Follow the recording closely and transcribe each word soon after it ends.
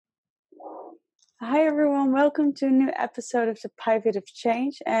Hi everyone, welcome to a new episode of the Pivot of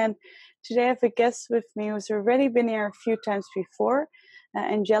Change. And today I have a guest with me who's already been here a few times before,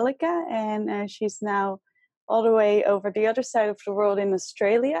 Angelica, and she's now all the way over the other side of the world in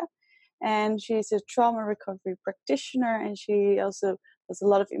Australia. And she's a trauma recovery practitioner, and she also does a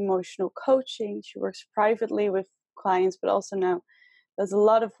lot of emotional coaching. She works privately with clients, but also now does a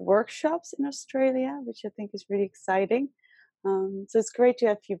lot of workshops in Australia, which I think is really exciting. So it's great to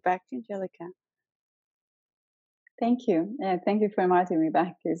have you back, Angelica. Thank you. Yeah, thank you for inviting me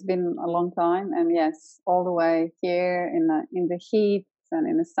back. It's been a long time, and yes, all the way here in the heat and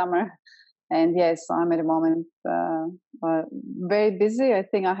in the summer. And yes, I'm at the moment very busy. I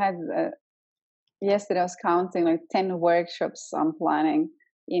think I had yesterday I was counting like 10 workshops I'm planning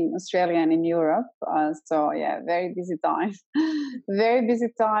in Australia and in Europe. So yeah, very busy time. Very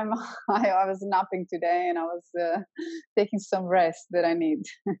busy time. I was napping today, and I was taking some rest that I need.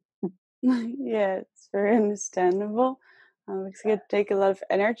 Yeah, it's very understandable. It's going to take a lot of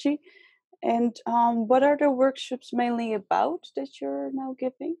energy. And what are the workshops mainly about that you're now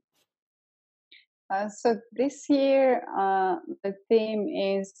giving? So this year, the theme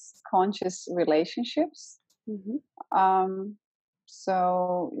is conscious relationships. Mm-hmm. Um,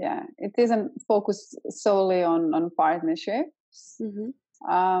 so yeah, it isn't focused solely on partnerships, Mm-hmm.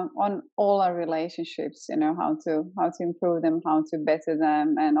 on all our relationships. You know, how to improve them, how to better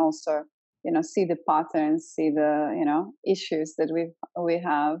them, and also see the patterns, see the issues that we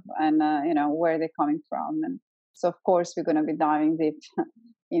have, and where they're coming from. And so of course we're going to be diving deep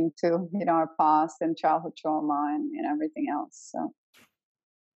into our past and childhood trauma and everything else. So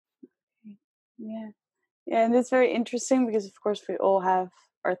Yeah. Yeah, and it's very interesting because, of course, we all have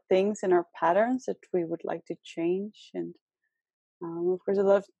our things and our patterns that we would like to change. And of course, a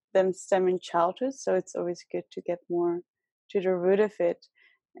lot of them stem in childhood. So it's always good to get more to the root of it.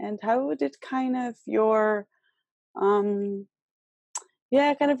 And how would it kind of um,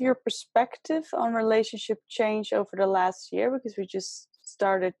 kind of your perspective on relationship change over the last year, because we just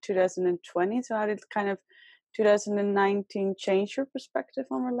started 2020. So how did kind of 2019 change your perspective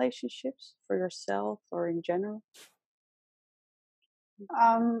on relationships for yourself or in general?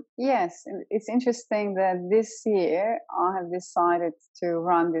 yes, it's interesting that this year I have decided to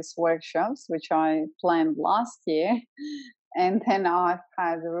run these workshops, which I planned last year, and then I've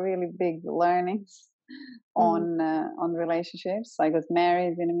had really big learnings Mm. on relationships. I got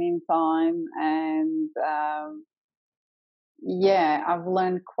married in the meantime, and yeah, I've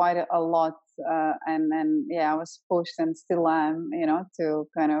learned quite a lot. And yeah, I was pushed and still am, to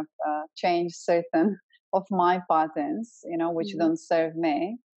kind of change certain of my patterns, which Mhm. don't serve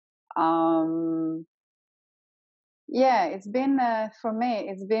me. um yeah, it's been for me,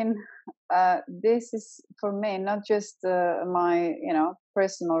 it's been this is for me not just my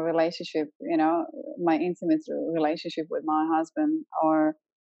personal relationship, my intimate relationship with my husband, or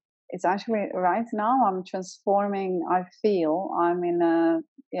it's actually right now I'm transforming. I feel I'm in a,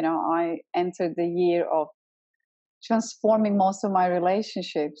 I entered the year of transforming most of my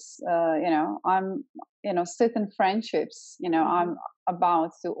relationships. I'm, certain friendships, Mhm. I'm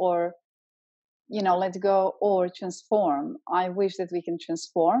about to, or let go or transform. I wish that we can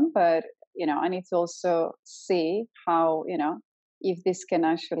transform, but I need to also see how, if this can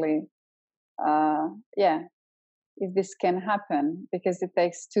actually, yeah, if this can happen, because it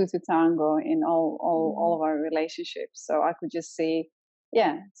takes two to tango in all Mhm. of our relationships. So I could just see,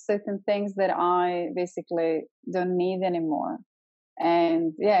 yeah, certain things that I basically don't need anymore.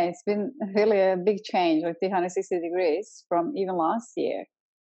 And yeah, it's been really a big change, like 360 degrees from even last year,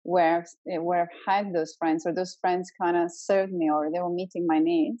 where I've had those friends, or those friends kind of served me, or they were meeting my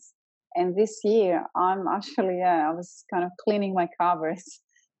needs. And this year, I'm actually, yeah, I was kind of cleaning my cupboards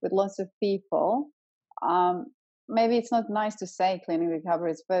with lots of people. Um, Maybe it's not nice to say cleaning the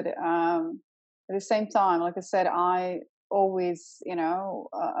cupboards, but at the same time, like I said, I always,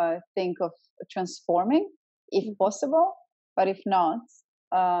 think of transforming if Mhm. possible, but if not,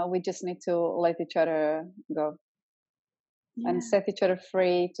 we just need to let each other go and Yeah. set each other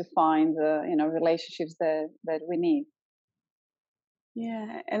free to find the relationships that we need.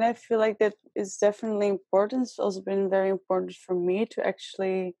 Yeah. And I feel like that is definitely important. It's also been very important for me to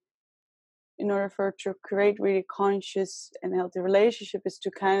actually, in order for to create really conscious and healthy relationship, is to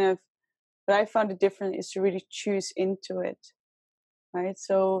kind of, what I found it different is to really choose into it. Right.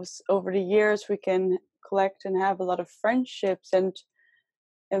 So over the years we can collect and have a lot of friendships, and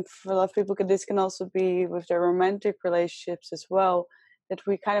for a lot of people this can also be with their romantic relationships as well, that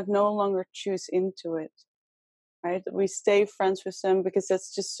we kind of no longer choose into it, right? That we stay friends with them because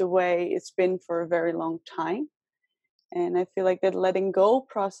that's just the way it's been for a very long time. And I feel like that letting go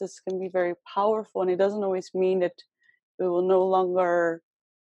process can be very powerful, and it doesn't always mean that we will no longer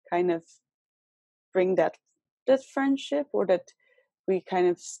kind of bring that friendship, or that we kind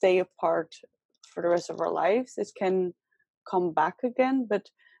of stay apart for the rest of our lives. It can come back again, but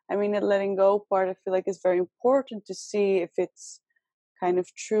I mean, the letting go part, I feel like is very important to see if it's kind of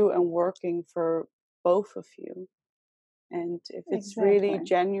true and working for both of you, and if it's really Exactly.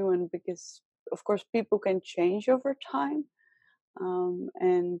 genuine, because of course people can change over time,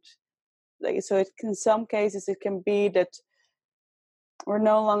 and like, so it in some cases it can be that we're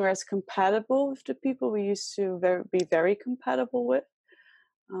no longer as compatible with the people we used to be very compatible with.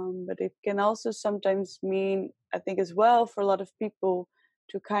 But it can also sometimes mean, I think, as well, for a lot of people,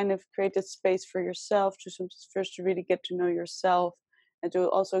 to kind of create that space for yourself, to first to really get to know yourself, and to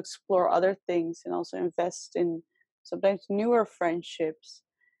also explore other things, and also invest in sometimes newer friendships.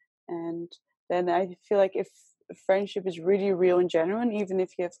 And then I feel like if a friendship is really real and genuine, even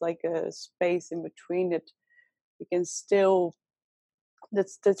if you have like a space in between it, you can still,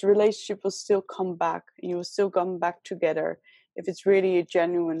 that relationship will still come back. You will still come back together if it's really a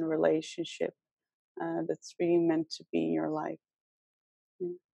genuine relationship, that's really meant to be in your life. Yeah.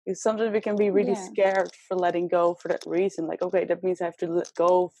 Because sometimes we can be really Yeah. scared for letting go for that reason. Like, okay, that means I have to let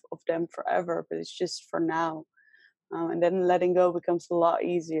go of them forever, but it's just for now. And then letting go becomes a lot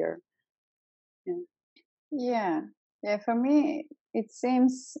easier. Yeah. Yeah. Yeah. For me, it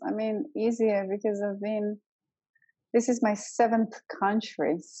seems, I mean, easier because this is my seventh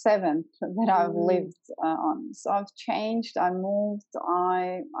country, seventh that I've Mm, lived on. So I've changed, I moved,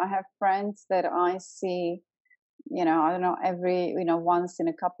 I have friends that I see, I don't know, once in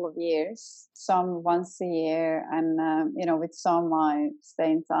a couple of years, some once a year. And, with some I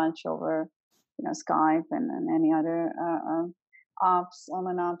stay in touch over, Skype and any other apps,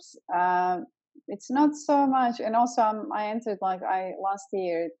 online apps. It's not so much. And also I entered, last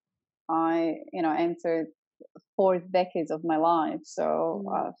year, entered fourth decades of my life. So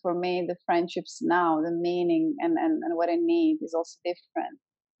mm, for me, the friendships now, the meaning and what I need is also different.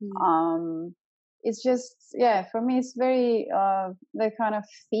 mm, Um, it's just, yeah, for me, it's very the kind of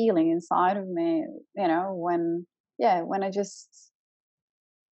feeling inside of me, when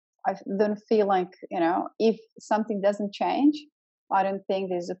I don't feel like, if something doesn't change, I don't think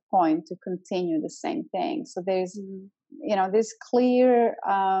there's a point to continue the same thing. So there's, mm, this clear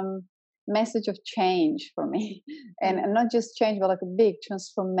message of change for me, and mm, not just change, but like a big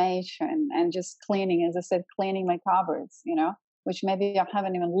transformation, and just cleaning, as I said, cleaning my cupboards, which maybe I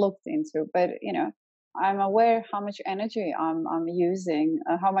haven't even looked into, but I'm aware how much energy I'm using,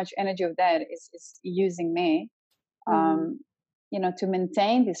 how much energy of that is using me, mm. um, to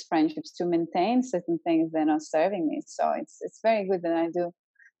maintain these friendships, to maintain certain things that are serving me. So it's very good that I do,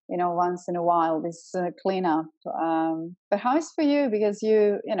 once in a while, this cleanup. But how is for you? Because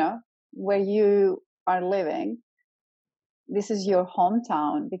where you are living, this is your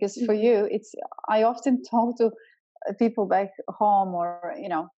hometown. Because for Mhm. you, I often talk to people back home, or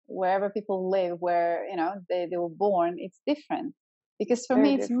wherever people live, where they were born. It's different. Because for Very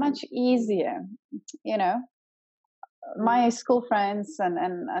me, it's different. much Mm, easier. You know, mm, my school friends, and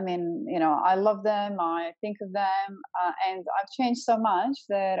I mean, I love them, I think of them, and I've changed so much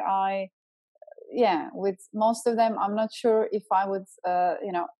that yeah, with most of them, I'm not sure if I would,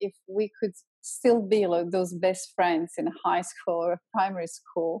 if we could still be like those best friends in high school or primary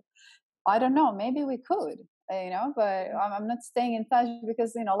school. I don't know, maybe we could, but mm, I'm not staying in touch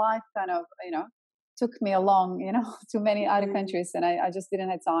because life kind of took me along, to many other mm. countries, and I just didn't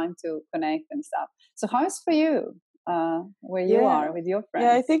have time to connect and stuff. So how is for you, where you Yeah, are with your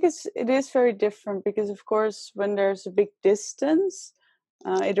yeah. I friends? think it is very different, because of course when there's a big distance,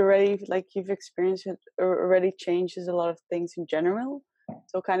 it already, like you've experienced it, already changes a lot of things in general.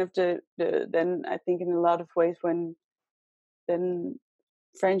 So kind of then I think in a lot of ways, when then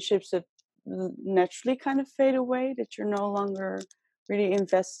friendships that naturally kind of fade away, that you're no longer really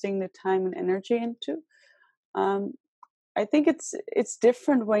investing the time and energy into. Um, I think it's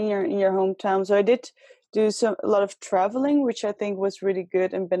different when you're in your hometown. So I did do a lot of traveling, which I think was really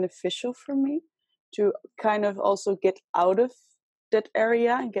good and beneficial for me, to kind of also get out of that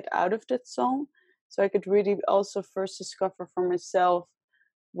area and get out of that zone. So I could really also first discover for myself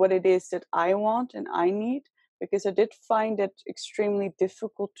what it is that I want and I need, because I did find it extremely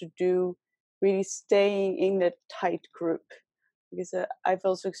difficult to do, really staying in that tight group, because I've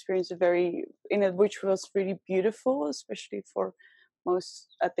also experienced a very in it, which was really beautiful, especially for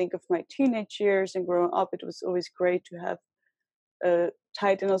most, I think, of my teenage years and growing up. It was always great to have a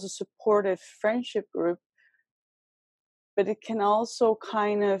tight and also supportive friendship group, but it can also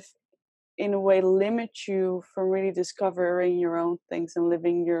kind of in a way limit you from really discovering your own things and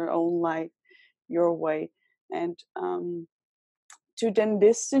living your own life your way. And to then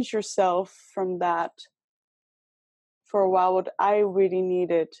distance yourself from that for a while, what I really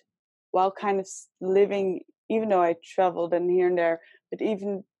needed while kind of living, even though I traveled and here and there, but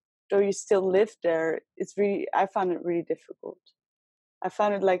even though you still live there, it's really, I found it really difficult. I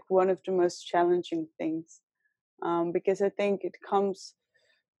found it like one of the most challenging things, because I think it comes,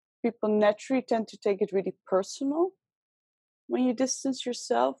 people naturally tend to take it really personal when you distance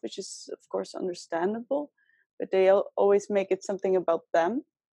yourself, which is, of course, understandable, but they always make it something about them.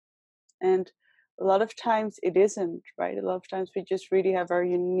 And a lot of times it isn't, right? A lot of times we just really have our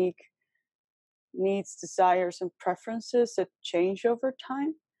unique needs, desires, and preferences that change over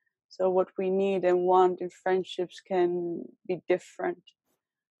time. So what we need and want in friendships can be different.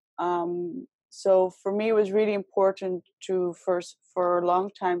 So for me, it was really important to first, for a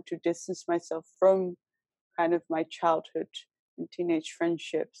long time, to distance myself from kind of my childhood and teenage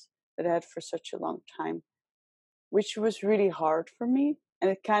friendships that I had for such a long time, which was really hard for me. And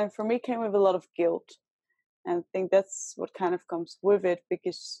it kind of, for me, came with a lot of guilt. And I think that's what kind of comes with it,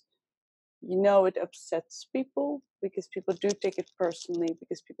 because it upsets people, because people do take it personally,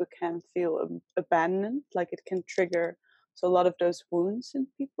 because people can feel abandoned, like it can trigger so a lot of those wounds in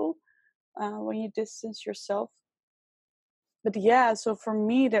people when you distance yourself. But yeah, so for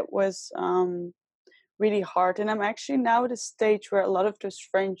me that was really hard, and I'm actually now at a stage where a lot of those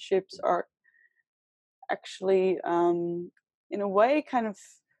friendships are actually in a way kind of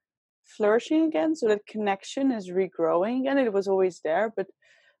flourishing again, so that connection is regrowing again. It was always there, but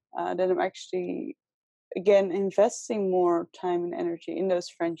then I'm actually again investing more time and energy in those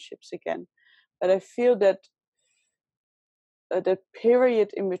friendships again. But I feel that the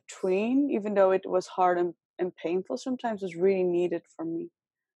period in between, even though it was hard and painful sometimes, was really needed for me,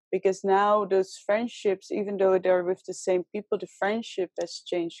 because now those friendships, even though they're with the same people, the friendship has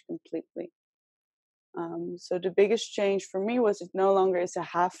changed completely. So the biggest change for me was, it no longer is a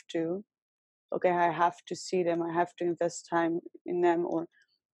have to. Okay, I have to see them, I have to invest time in them, or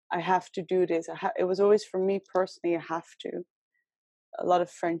I have to do this. It was always, for me personally, a have to. A lot of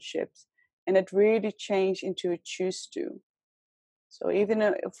friendships, and it really changed into a choose to. So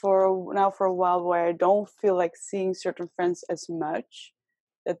even for a while where I don't feel like seeing certain friends as much,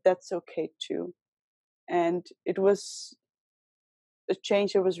 that's okay too. And it was a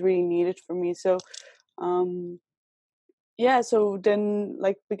change that was really needed for me. So um yeah, so then,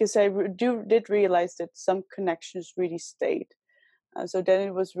 like, because I did realize that some connections really stayed, so then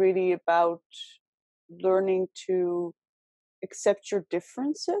it was really about learning to accept your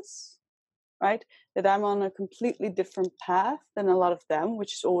differences, right? That I'm on a completely different path than a lot of them,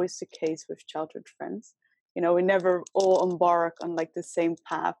 which is always the case with childhood friends. We never all embark on like the same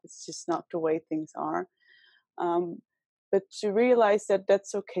path. It's just not the way things are. Um, but to realize that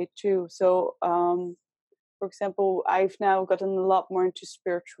that's okay too. So, for example, I've now gotten a lot more into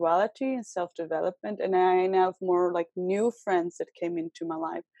spirituality and self-development, and I now have more like new friends that came into my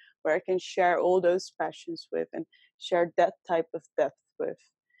life where I can share all those passions with and share that type of depth with.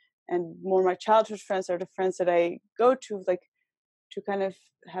 And more my childhood friends are the friends that I go to, like, to kind of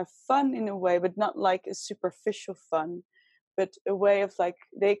have fun in a way, but not like a superficial fun, but a way of like,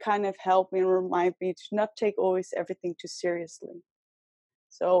 they kind of help me and remind me to not take always everything too seriously.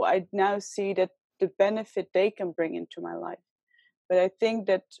 So I now see that the benefit they can bring into my life. But I think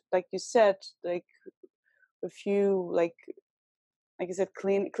that, like you said, like, if you like I said,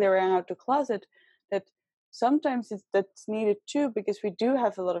 clearing out the closet, that sometimes that's needed too, because we do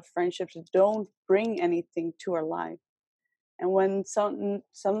have a lot of friendships that don't bring anything to our life. And when when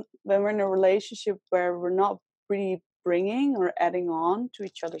we're in a relationship where we're not really bringing or adding on to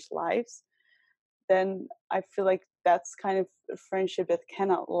each other's lives, then I feel like that's kind of a friendship that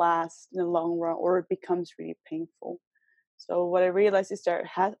cannot last in the long run, or it becomes really painful. So what I realized is there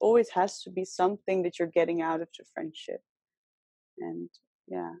always has to be something that you're getting out of the friendship. And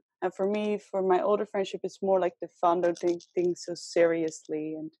yeah, and for me, for my older friendship, it's more like the fun. Don't take things so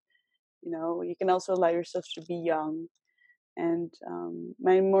seriously, and you can also allow yourself to be young. And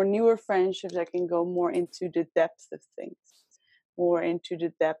my more newer friendships, I can go more into the depth of things, more into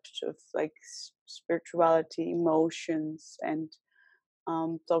the depth of like spirituality, emotions, and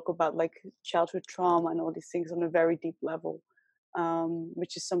talk about like childhood trauma and all these things on a very deep level,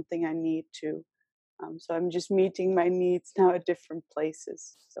 which is something I need to. So I'm just meeting my needs now at different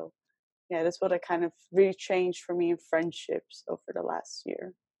places. So yeah, that's what I kind of really changed for me in friendships over the last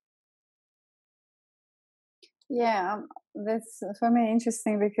year. Yeah, that's for me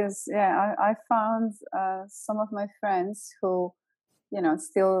interesting because yeah, I found some of my friends who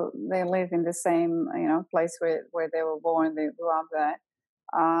still they live in the same, place where they were born, they grew up there.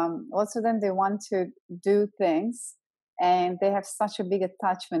 Lots of them, they want to do things, and they have such a big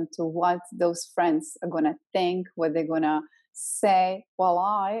attachment to what those friends are going to think, what they're going to say. Well,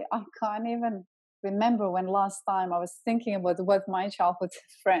 I can't even remember when last time I was thinking about what my childhood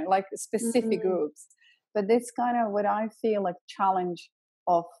friend, like specific Mm-hmm. groups. But that's kind of what I feel like challenge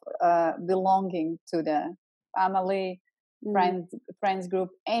of belonging to the family, Mm-hmm. friends group,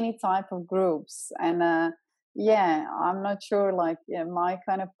 any type of groups. And yeah, I'm not sure, like, yeah, my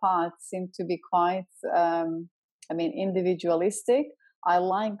kind of path seem to be quite individualistic. I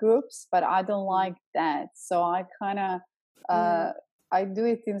like groups, but I don't like that, so I kind of Mm-hmm. uh I do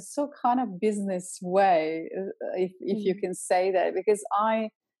it in so kind of business way, if you can say that, because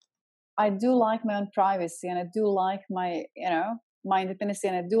I do like my own privacy, and I do like my, my independence,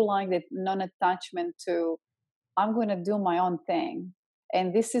 and I do like that non-attachment to, I'm going to do my own thing.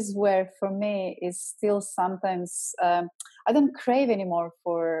 And this is where, for me, is still sometimes I don't crave anymore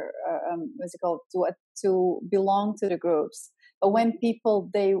for what's it called, to belong to the groups. But when people,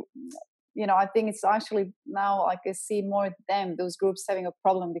 they, I think it's actually now, like, I see more them, those groups having a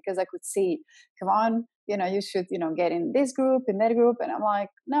problem, because I could see, come on, you should, get in this group, in that group. And I'm like,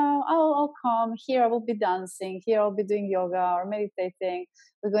 no, I'll come here. I will be dancing here. I'll be doing yoga or meditating.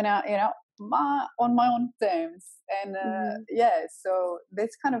 We're gonna, on my own terms. And Mm-hmm. yeah, so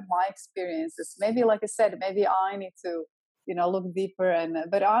that's kind of my experiences. Maybe, like I said, maybe I need to, look deeper. And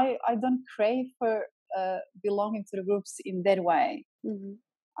but I don't crave for belonging to the groups in that way,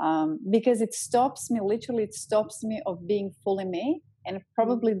 Mm-hmm. because it stops me, literally it stops me of being fully me. And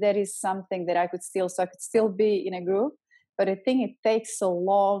probably that is something that I could still, so I could still be in a group, but I think it takes a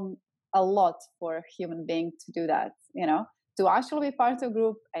lot for a human being to do that, to actually be part of a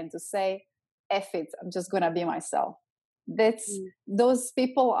group and to say, F it, I'm just gonna be myself. That's, Mm-hmm. those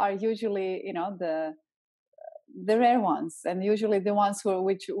people are usually, the rare ones, and usually the ones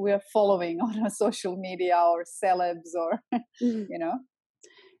which we are following on social media, or celebs, or Mm-hmm. you know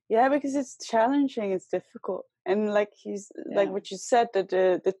Yeah, because it's challenging, it's difficult. And like he's like yeah. what you said, that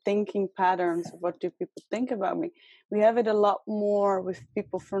the thinking patterns of what do people think about me, we have it a lot more with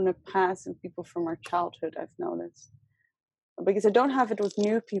people from the past and people from our childhood, I've noticed. Because I don't have it with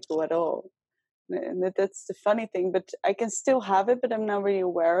new people at all. And that's the funny thing, but I can still have it, but I'm not really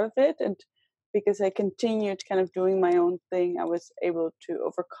aware of it. And because I continued kind of doing my own thing, I was able to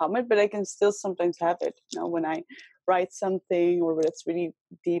overcome it, but I can still sometimes have it, when I write something or it's really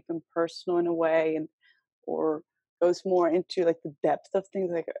deep and personal in a way, and or goes more into like the depth of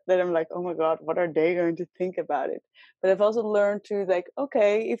things, like that, I'm like, oh my god, what are they going to think about it? But I've also learned to, like,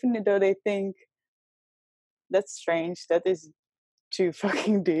 okay, even though they think that's strange, that is too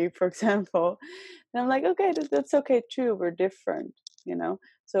fucking deep, for example. And I'm like, okay, that's okay too. We're different, you know.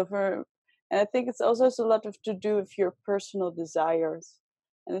 So and I think it's also has a lot of to do with your personal desires.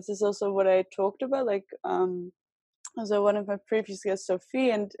 And this is also what I talked about, like also one of my previous guests, Sophie,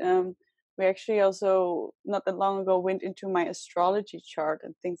 and we actually also not that long ago went into my astrology chart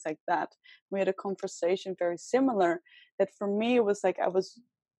and things like that. We had a conversation very similar. That for me it was like I was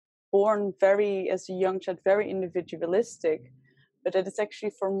born very, as a young child, very individualistic, but that it's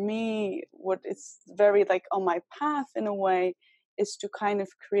actually for me what is very like on my path in a way is to kind of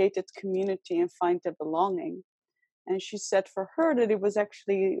create that community and find the belonging. And she said for her that it was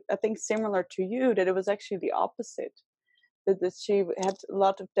actually, I think, similar to you, that it was actually the opposite, that she had a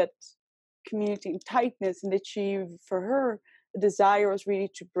lot of that community and tightness, and that she, for her, the desire was really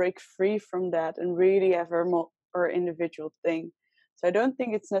to break free from that and really have her individual thing. So I don't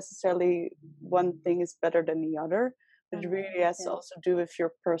think it's necessarily one thing is better than the other, but it really has to Yeah. also do with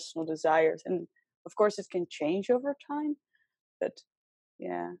your personal desires. And of course, it can change over time, but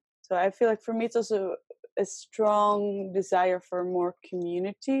yeah. So I feel like for me, it's also a strong desire for more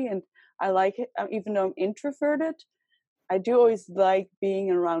community, and I like it, even though I'm introverted. I do always like being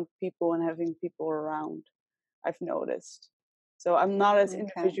around people and having people around, I've noticed. So I'm not as Okay.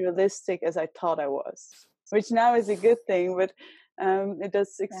 individualistic as I thought I was, which now is a good thing, but it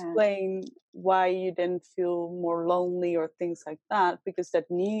does Yeah. explain why you then feel more lonely or things like that, because that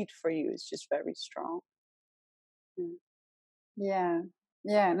need for you is just very strong. Mm. Yeah.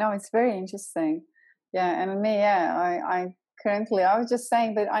 Yeah. No, it's very interesting. Yeah. And me, yeah, I currently, I was just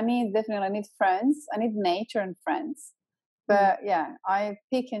saying that I need friends. I need nature and friends. Mm. But yeah, I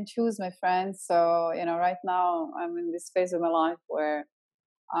pick and choose my friends. So, right now I'm in this phase of my life where,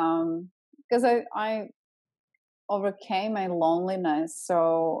 because I overcame my loneliness.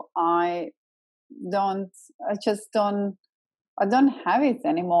 So don't, I just don't, I don't have it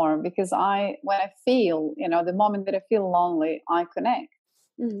anymore because when I feel, the moment that I feel lonely, I connect.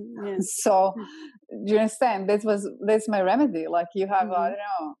 Yeah. So, do you understand? That's my remedy. Like you have, I Mm-hmm. don't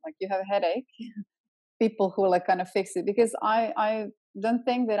know, like you have a headache, people who like kind of fix it, because I don't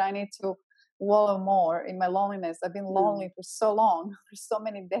think that I need to wallow more in my loneliness. I've been No. lonely for so long, for so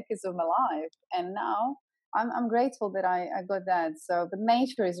many decades of my life, and now I'm grateful that I got that. So, but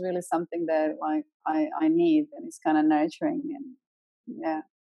nature is really something that like I need, and it's kind of nurturing me. And yeah,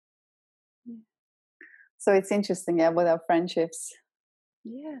 Yeah. so it's interesting, yeah, with our friendships.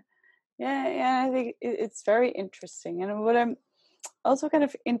 Yeah. Yeah. Yeah. I think it's very interesting. And what I'm also kind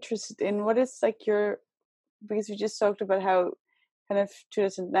of interested in, what is like your, because we just talked about how kind of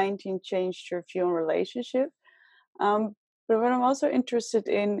 2019 changed your view on relationship. But what I'm also interested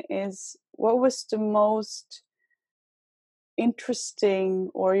in is what was the most interesting,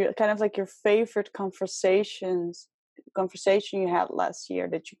 or your, kind of like your favorite conversation you had last year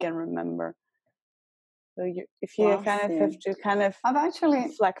that you can remember. So if you kind Last of year, have to kind of I've actually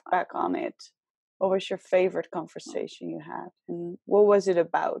reflect back on it, what was your favorite conversation you had, and what was it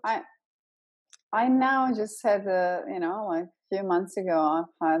about? I I now just had like a few months ago,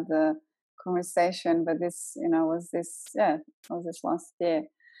 I've had a conversation, but this, was this last year.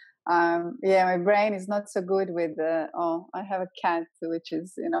 Yeah, my brain is not so good with I have a cat which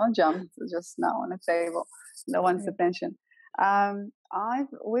is, jumped just now on the table. No one's Yeah. attention.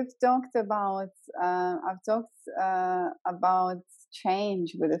 We've talked about, I've talked about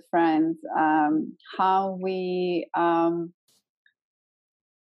change with a friend, how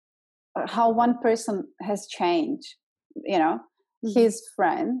one person has changed, you know, Mm-hmm. his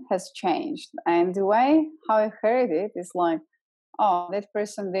friend has changed. And the way how I heard it is like, oh, that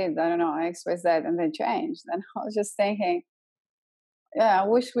person did, I don't know, X, Y, Z, and they changed. And I was just thinking, yeah, I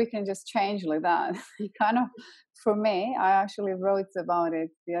wish we can just change like that. It kind of, for me, I actually wrote about it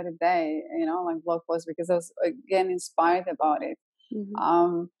the other day, like blog post, because I was again inspired about it. Mm-hmm.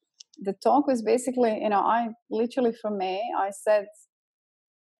 Um, the talk was basically, I literally, for me, I said,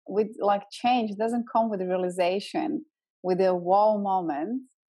 with like change doesn't come with realization, with a wow moment,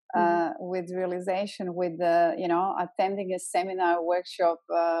 Mm-hmm. with realization, with the attending a seminar, workshop,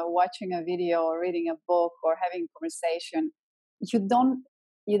 watching a video, or reading a book, or having a conversation. You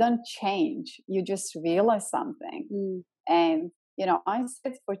don't change, you just realize something. Mm-hmm. And I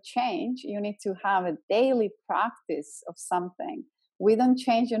said, for change you need to have a daily practice of something. We don't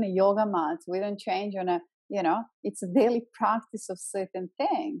change on a yoga mat, we don't change on a, it's a daily practice of certain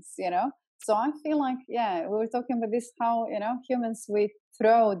things. So I feel like, yeah, we were talking about this, how humans, we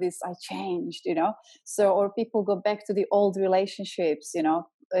throw this, I changed, so, or people go back to the old relationships,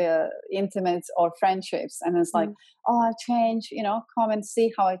 intimate or friendships, and it's like, oh, I changed, come and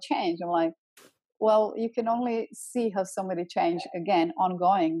see how I changed. I'm like, well, you can only see how somebody change, again,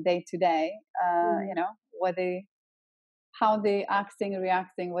 ongoing, day to day, Mm-hmm. what they, how they acting,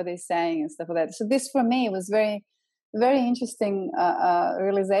 reacting, what they're saying, and stuff like that. So this for me was very, very interesting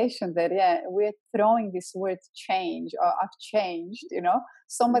realization that, yeah, we're throwing this word change, or I've changed.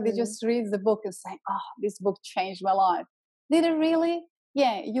 Somebody Mm-hmm. just reads the book and say, oh, this book changed my life. Did it really?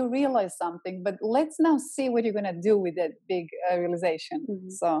 Yeah, you realize something, but let's now see what you're gonna do with that big realization.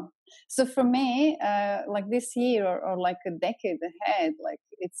 Mm-hmm. So for me, like this year, or like a decade ahead, like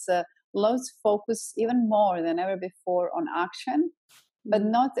it's loads focus even more than ever before on action, but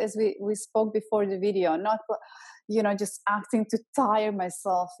Mm-hmm. not, as we spoke before the video, not just acting to tire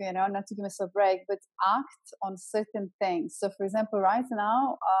myself, not to give myself a break, but act on certain things. So for example, right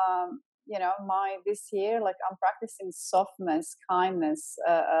now, my this year, like I'm practicing softness, kindness,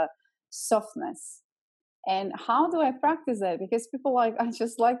 softness. And how do I practice that? Because people, like, I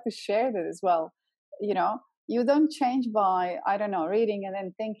just like to share that as well. You know, you don't change by, I don't know, reading and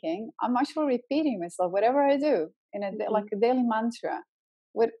then thinking. I'm actually repeating myself, whatever I do, like a daily mantra.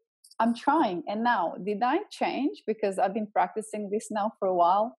 What I'm trying. And now, did I change because I've been practicing this now for a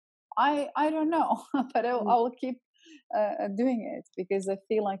while? I don't know, but I will keep doing it, because I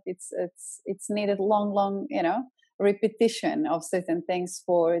feel like it's needed long, repetition of certain things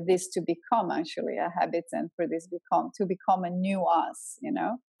for this to become actually a habit, and for this to become a new us.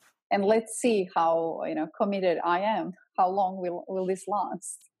 And let's see how committed I am. How long will this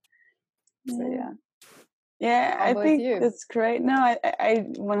last? So Yeah. yeah. Yeah, How I about think you? that's great. No, I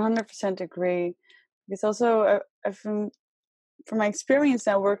 100% agree. Because also, from my experience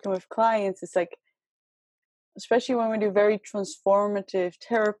now working with clients, it's like, especially when we do very transformative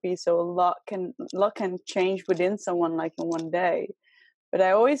therapy, so a lot can change within someone like in one day. But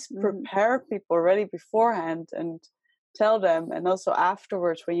I always Mm, prepare people already beforehand and tell them, and also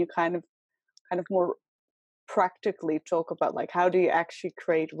afterwards when you kind of more practically talk about like how do you actually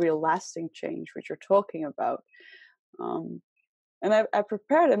create real lasting change, which you're talking about. Um, and I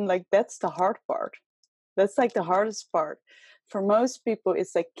prepared him like that's the hard part. That's like the hardest part. For most people,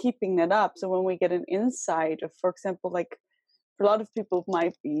 it's like keeping that up. So when we get an insight of, for example, like for a lot of people, it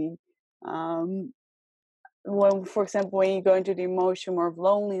might be um, when, for example, when you go into the emotion more of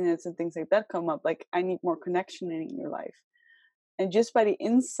loneliness and things like that come up, like I need more connection in your life. And just by the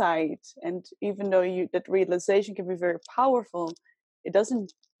insight, and even though that realization can be very powerful, it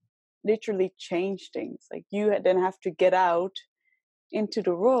doesn't literally change things. Like you then have to get out into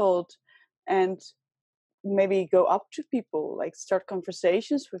the world and maybe go up to people, like start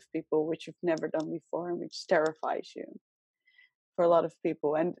conversations with people which you've never done before and which terrifies you for a lot of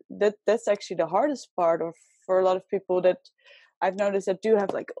people. And that's actually the hardest part, or for a lot of people that I've noticed that do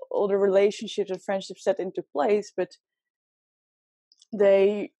have like all the relationships and friendships set into place, but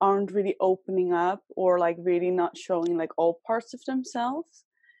they aren't really opening up or like really not showing like all parts of themselves.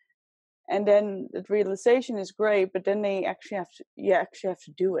 And then the realization is great, but then you actually have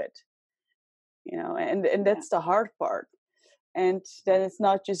to do it, and that's the hard part. And then it's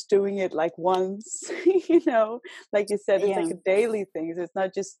not just doing it like once, like you said, it's Yeah. like a daily thing. So it's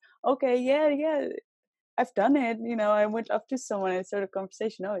not just, okay, yeah, I've done it. I went up to someone and started a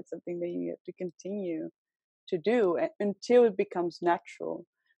conversation. No, it's something that you have to continue to do until it becomes natural.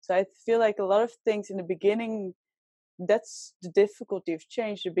 So I feel like a lot of things in the beginning, that's the difficulty of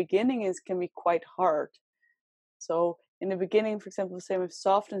change. The beginning can be quite hard. So in the beginning, for example, the same with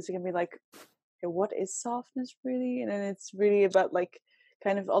softness, it can be like, okay, what is softness really? And then it's really about like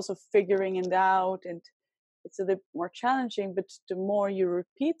kind of also figuring it out, and it's a bit more challenging. But the more you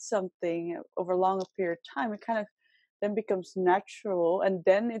repeat something over a longer period of time, it kind of then becomes natural, and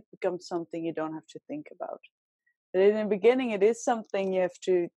then it becomes something you don't have to think about. But in the beginning, it is something you have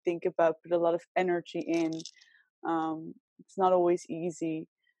to think about, put a lot of energy in. It's not always easy,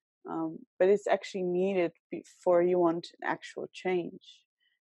 but it's actually needed before you want an actual change.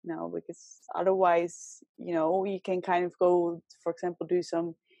 Because otherwise, you can kind of go, for example, do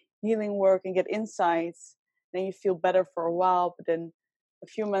some healing work and get insights. Then you feel better for a while, but then a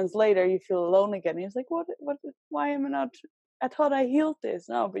few months later, you feel alone again. And it's like, why am I not? I thought I healed this.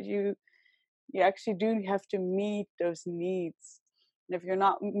 No, but you actually do have to meet those needs. And if you're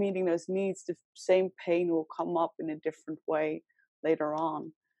not meeting those needs, the same pain will come up in a different way later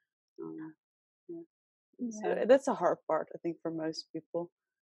on. Yeah. So that's a hard part, I think, for most people.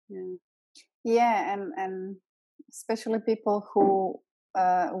 Yeah. Yeah, and especially people who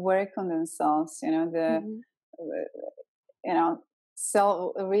work on themselves, Mm-hmm. you know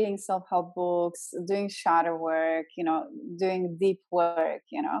self reading self-help books, doing shadow work, doing deep work,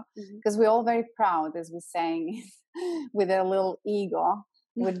 Mm-hmm. because we're all very proud, as we're saying, with a little ego.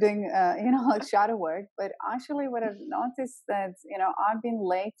 We're doing like shadow work, but actually what I've noticed that I've been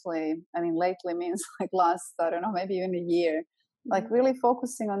lately, I mean lately means like last, I don't know, maybe even a year, like really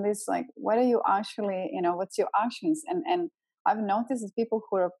focusing on this, like what are you actually, what's your actions, and I've noticed that people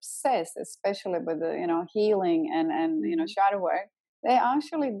who are obsessed, especially with the healing and shadow work, they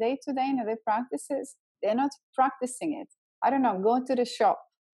actually day to day in their practices, they're not practicing it. I don't know, go to the shop,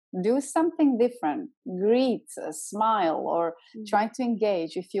 do something different, greet, smile, or try to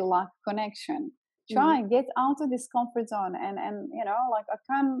engage if you lack connection. Try and get out of this comfort zone, and like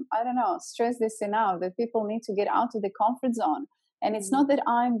I don't know, stress this enough that people need to get out of the comfort zone. And it's not that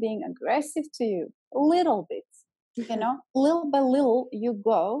I'm being aggressive to you, a little bit, little by little you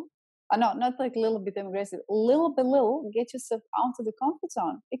go. No, not like little bit aggressive, little by little get yourself out of the comfort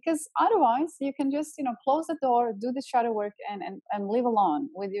zone, because otherwise you can just close the door, do the shadow work, and live alone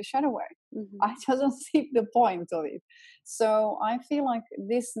with your shadow work. I just don't see the point of it. So I feel like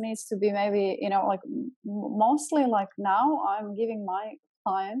this needs to be maybe like mostly, like now I'm giving my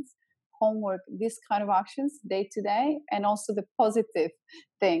clients homework, these kind of actions day to day, and also the positive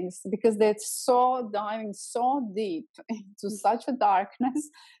things, because they're so diving so deep into such a darkness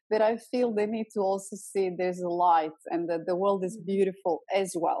that I feel they need to also see there's a light and that the world is beautiful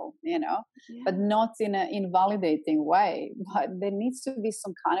as well, but not in an invalidating way. But there needs to be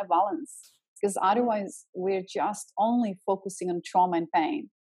some kind of balance, because otherwise we're just only focusing on trauma and pain,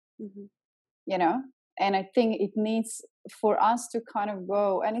 and I think it needs for us to kind of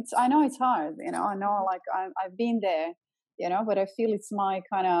go, and I know it's hard, I know, like I've been there, but I feel it's my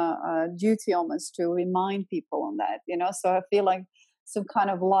kind of duty almost to remind people on that, so I feel like some kind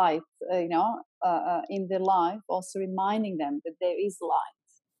of light, in their life, also reminding them that there is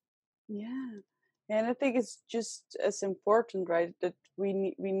light. Yeah. And I think it's just as important, right, that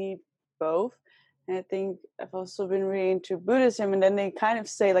we need both. And I think I've also been really into Buddhism, and then they kind of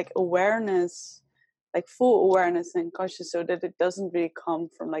say like awareness like full awareness and conscious, so that it doesn't really come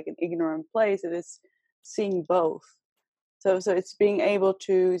from like an ignorant place. It is seeing both. So it's being able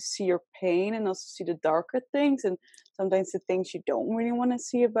to see your pain and also see the darker things, and sometimes the things you don't really want to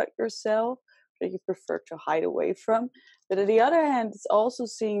see about yourself, that you prefer to hide away from. But on the other hand, it's also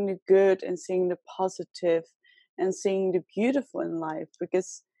seeing the good and seeing the positive and seeing the beautiful in life.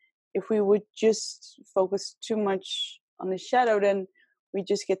 Because if we would just focus too much on the shadow, then we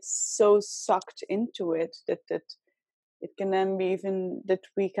just get so sucked into it that it can then be even that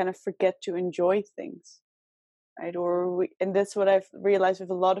we kind of forget to enjoy things, right? And that's what I've realized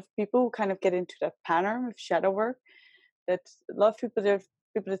with a lot of people who kind of get into that pattern of shadow work, that a lot of people, there are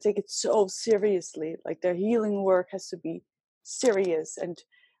people that take it so seriously, like their healing work has to be serious and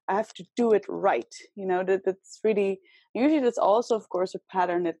I have to do it right. That's really, usually that's also of course a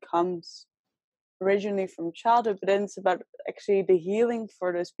pattern that comes originally from childhood, but then it's about actually the healing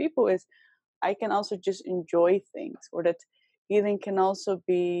for those people is I can also just enjoy things, or that healing can also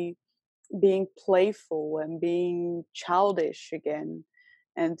be being playful and being childish again,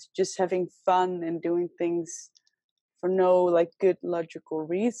 and just having fun and doing things for no like good logical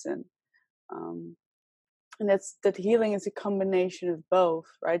reason. um, and that healing is a combination of both,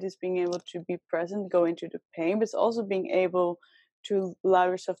 right? It's being able to be present, go into the pain, but it's also being able to allow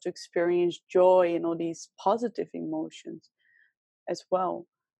yourself to experience joy and all these positive emotions as well.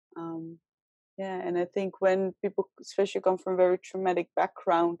 um, yeah, and I think when people especially come from a very traumatic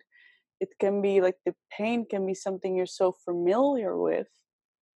background, it can be like the pain can be something you're so familiar with,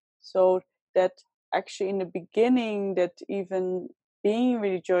 so that actually in the beginning, that even being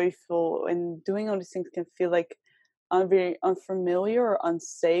really joyful and doing all these things can feel like very unfamiliar or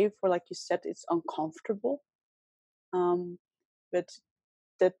unsafe, or like you said, it's uncomfortable. um, but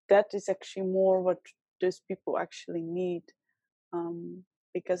that is actually more what those people actually need,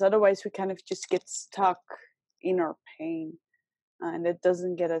 because otherwise we kind of just get stuck in our pain, and it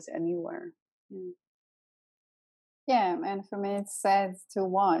doesn't get us anywhere. Yeah. Yeah, and for me, it's sad to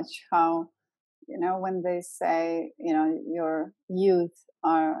watch how, when they say, your youth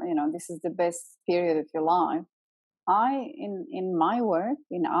are, this is the best period of your life. In my work,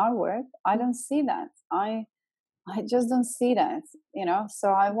 in our work, I don't see that. I just don't see that, So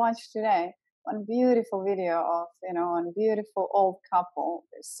I watched today one beautiful video of, one beautiful old couple.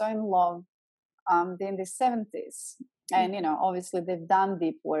 They're so in love. They're in the 70s. And, obviously they've done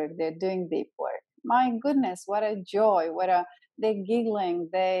deep work. They're doing deep work. My goodness, what a joy. They're giggling,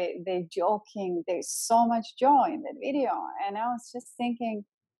 they're joking. There's so much joy in that video. And I was just thinking,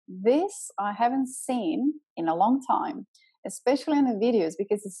 this I haven't seen in a long time, especially in the videos,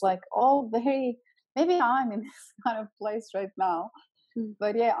 because it's like all very, maybe I'm in this kind of place right now. Mm.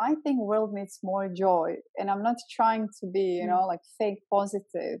 But yeah, I think world needs more joy, and I'm not trying to be, like fake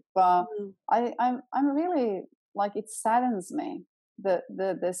positive, but Mm. I'm really, like, it saddens me,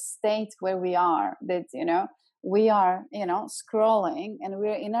 the state where we are, that we are, scrolling, and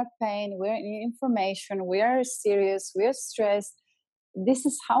we're in our pain, we're in information, we are serious, we're stressed. This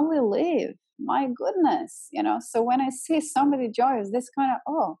is how we live. My goodness, so when I see somebody joyous, this kind of,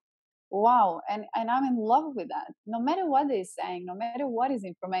 oh wow, and I'm in love with that. No matter what they're saying, no matter what is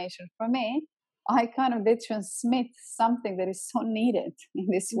information, for me, I kind of, they transmit something that is so needed in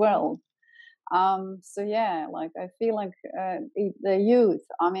this world. So yeah, like I feel like the youth,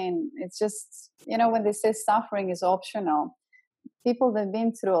 I mean, it's just, when they say suffering is optional, people that've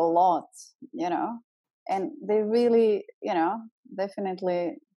been through a lot, and they really,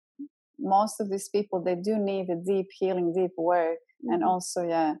 definitely, most of these people, they do need a deep healing, deep work. And also,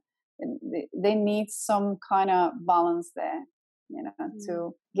 yeah, they need some kind of balance there,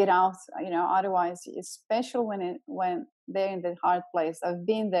 to get out, otherwise, especially when they're in the hard place. I've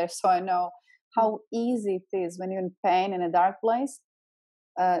been there, so I know how easy it is when you're in pain in a dark place,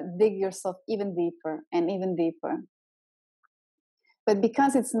 dig yourself even deeper and even deeper. But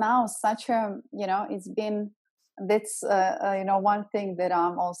because it's now such a, it's been, that's one thing that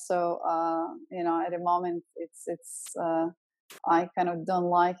I'm also, at the moment, it's I kind of don't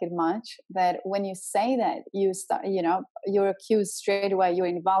like it much, that when you say that, you start, you're accused straight away, you're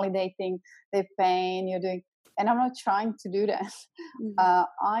invalidating the pain you're doing. And I'm not trying to do that.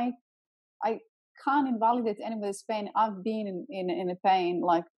 I can't invalidate anybody's pain. I've been in a pain,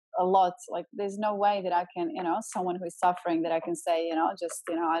 like, a lot. Like, there's no way that I can, someone who is suffering, that I can say, just,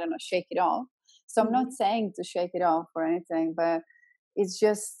 I don't know, shake it off. So I'm not saying to shake it off or anything, but it's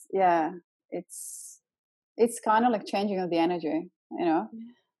just, yeah, it's kind of like changing of the energy,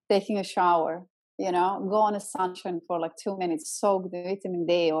 taking a shower, go on a sunshine for like 2 minutes, soak the vitamin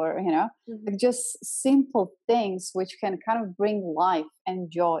D, or, like just simple things which can kind of bring life and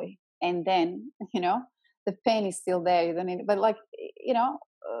joy. and then the pain is still there. You don't need, but like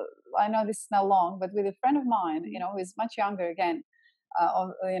I know this is not long, but with a friend of mine, who is much younger again,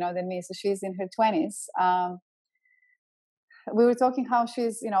 than me, so she's in her 20s. We were talking how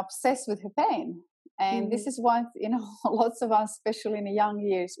she's obsessed with her pain, and this is what lots of us, especially in the young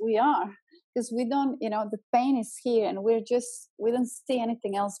years, we are, because we don't, the pain is here, and we don't see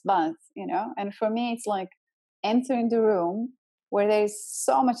anything else but, and for me it's like entering the room where there's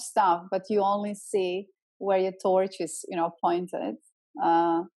so much stuff, but you only see where your torch is pointed,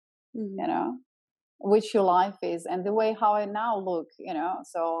 which your life is, and the way how I now look,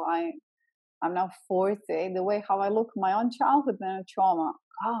 so I'm now 40. The way how I look my own childhood and trauma,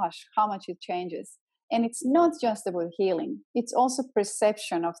 gosh, how much it changes. And it's not just about healing. It's also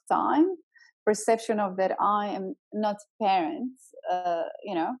perception of time, perception of that I am not parent,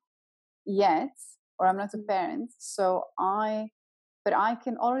 yet, or I'm not a parent. But I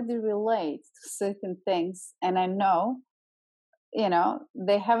can already relate to certain things, and I know,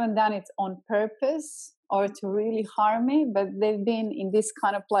 they haven't done it on purpose or to really harm me, but they've been in this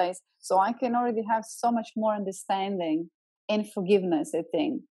kind of place. So I can already have so much more understanding and forgiveness, I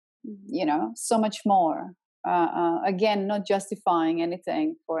think, so much more. Again, not justifying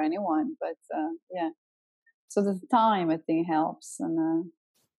anything for anyone, but yeah. So the time, I think, helps, and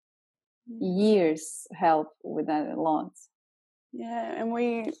years help with that a lot. Yeah, and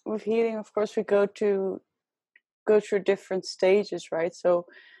with healing, of course, we go through different stages, right? So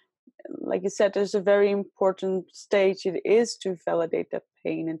like you said, there's a very important stage it is to validate that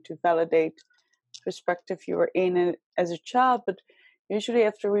pain and to validate perspective you were in it as a child. But usually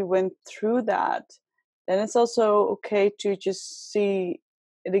after we went through that, then it's also okay to just see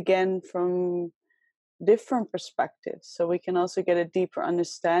it again from different perspectives, so we can also get a deeper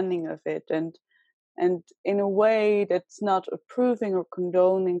understanding of it, and in a way that's not approving or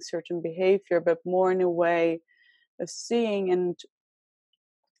condoning certain behavior, but more in a way of seeing and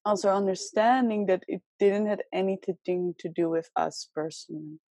also understanding that it didn't have anything to do with us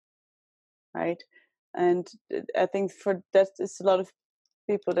personally, right? And I think for that, it's a lot of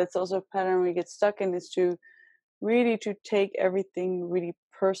people, that's also a pattern we get stuck in, is to really to take everything really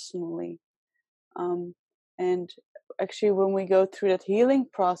personally. And actually, when we go through that healing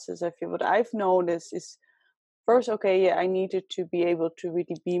process, I feel what I've noticed is first, okay, yeah, I needed to be able to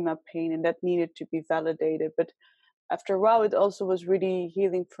really be my pain, and that needed to be validated. But after a while, it also was really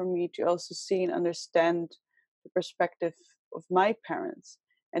healing for me to also see and understand the perspective of my parents,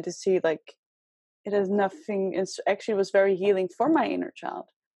 and to see like it has nothing. It actually was very healing for my inner child.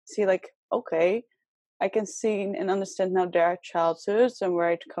 See, like, okay, I can see and understand now their childhoods and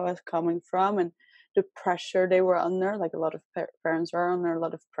where it was coming from, and the pressure they were under. Like a lot of parents are under a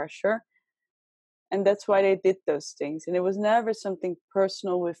lot of pressure, and that's why they did those things. And it was never something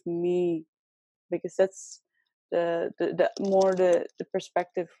personal with me, because that's the more the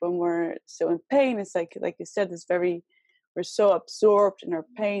perspective when we're so in pain. It's like you said, it's very, we're so absorbed in our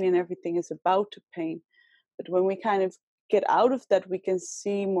pain and everything is about the pain. But when we kind of get out of that, we can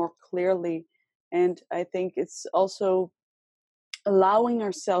see more clearly. And I think it's also allowing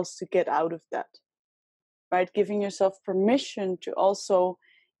ourselves to get out of that, right? Giving yourself permission to also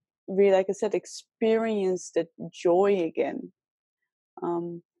really, like I said, experience that joy again.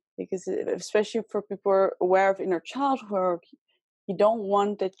 Because especially for people who are aware of inner child work, you don't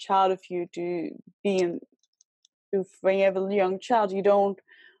want that child of you to be in. When you have a young child,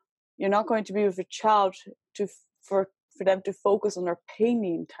 you're not going to be with a child for them to focus on their pain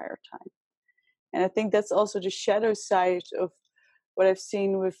the entire time. And I think that's also the shadow side of what I've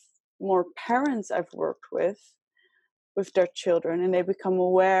seen with more parents I've worked with their children, and they become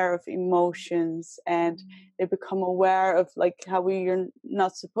aware of emotions, and they become aware of like how we are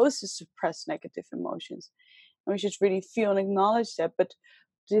not supposed to suppress negative emotions, and we should really feel and acknowledge that. But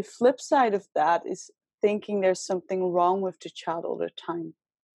the flip side of that is thinking there's something wrong with the child all the time,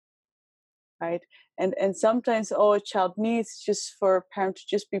 right? And sometimes all a child needs is just for a parent to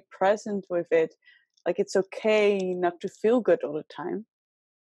just be present with it. Like it's okay not to feel good all the time,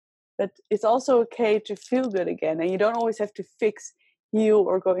 but it's also okay to feel good again. And you don't always have to fix, heal,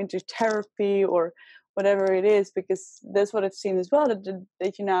 or go into therapy or whatever it is, because that's what I've seen as well,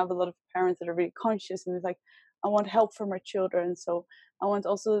 that you now have a lot of parents that are really conscious and it's like, I want help for my children, so I want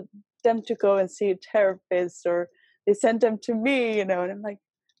also them to go and see a therapist, or they send them to me, and I'm like,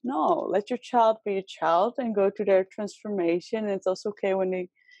 no, let your child be a child and go through their transformation. And it's also okay when they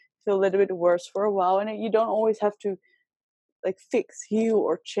feel a little bit worse for a while, and you don't always have to like fix, heal,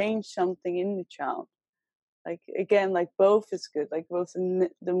 or change something in the child. Like again, like both is good, like both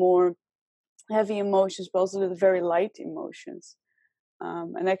the more heavy emotions, but also the very light emotions.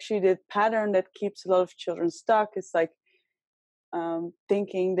 And actually the pattern that keeps a lot of children stuck is like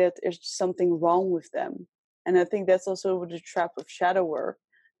thinking that there's something wrong with them. And I think that's also the trap of shadow work.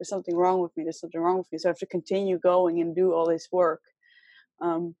 There's something wrong with me, there's something wrong with me, so I have to continue going and do all this work.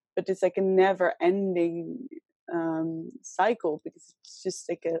 But it's like a never ending cycle, because it's just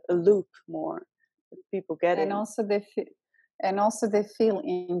like a loop more that people get And in. also they feel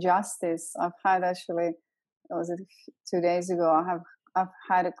injustice. I've had actually, was it 2 days ago? I've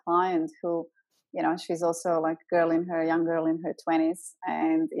had a client who, she's also like young girl in her 20s,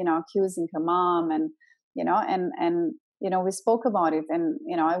 and accusing her mom, and we spoke about it, and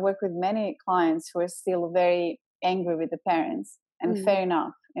I work with many clients who are still very angry with the parents, and Mm-hmm. fair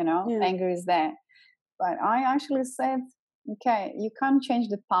enough, Yeah. anger is there. But I actually said, okay, you can't change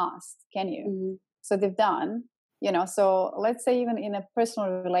the past, can you? Mm-hmm. So they've done, so let's say even in a personal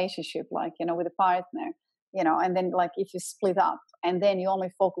relationship, like, with a partner, and then like if you split up and then you're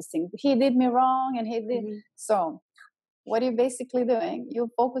only focusing, he did me wrong and he did. Mm-hmm. So what you're basically doing, you're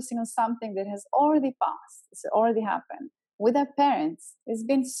focusing on something that has already passed, it's already happened. With our parents, it's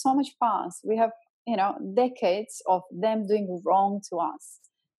been so much past. We have, decades of them doing wrong to us.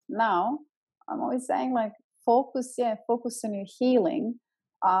 Now, I'm always saying like focus on your healing.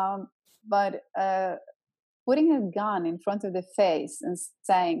 But putting a gun in front of the face and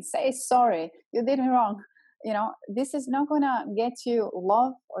saying, say sorry, you did me wrong, this is not going to get you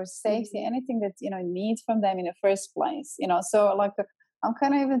love or safety, Mm-hmm. anything that you need from them in the first place. So like I'm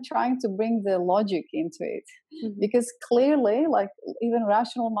kind of even trying to bring the logic into it, Mm-hmm. because clearly, like, even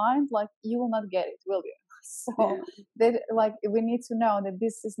rational mind, like, you will not get it, will you? So Yeah. that, like, we need to know that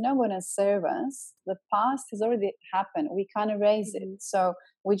this is not going to serve us. The past has already happened, we can't erase it. Mm-hmm. So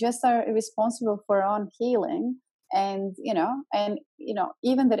we just are responsible for our own healing. And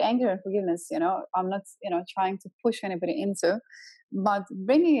even that anger and forgiveness, I'm not trying to push anybody into, but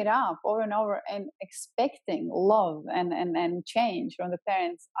bringing it up over and over and expecting love and change from the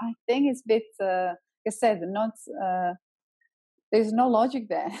parents, I think it's a bit, like I said, not there's no logic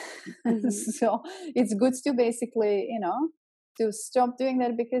there. Mm-hmm. So it's good to basically, to stop doing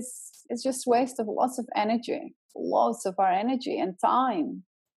that, because it's just waste of lots of our energy and time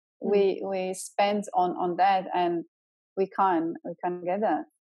we spend on that, and we can't get that.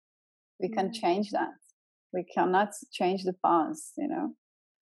 We can Yeah. change that. We cannot change the past.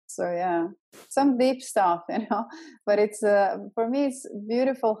 So yeah, some deep stuff, but it's for me it's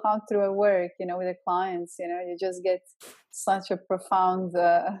beautiful how through a work, with the clients, you just get such a profound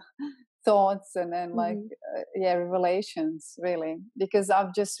thoughts, and then like Mm-hmm. revelations, really, because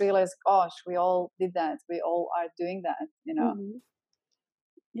I've just realized, gosh, we all did that, we all are doing that. Mm-hmm.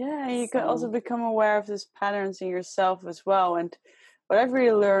 Yeah, you can also So become aware of these patterns in yourself as well. And what I've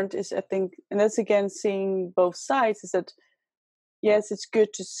really learned is, I think, and that's again seeing both sides, is that yes, it's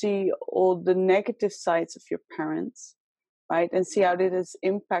good to see all the negative sides of your parents, right? And see how it has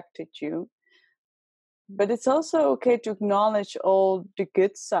impacted you. But it's also okay to acknowledge all the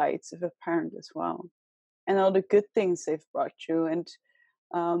good sides of a parent as well, and all the good things they've brought you. And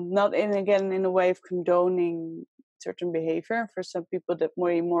not in, again, in a way of condoning certain behavior. For some people, that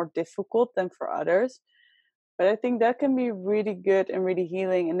may be more difficult than for others. But I think that can be really good and really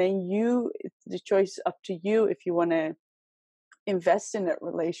healing. And then the choice is up to you if you want to invest in that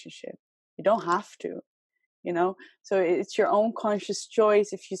relationship. You don't have to, So it's your own conscious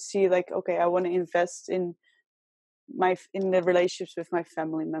choice. If you see like, okay, I want to invest in the relationships with my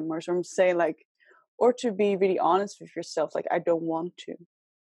family members, or say like, or to be really honest with yourself, like, I don't want to,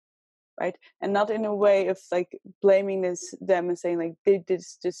 right? And not in a way of like blaming them and saying like they did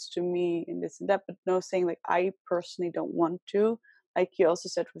this to me and this and that, but no, saying like, I personally don't want to. Like you also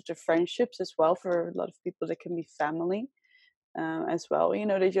said with the friendships as well, for a lot of people that can be family as well,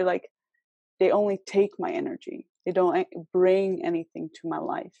 that you're like, they only take my energy, they don't bring anything to my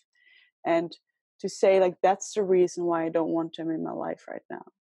life. And to say like, that's the reason why I don't want them in my life right now,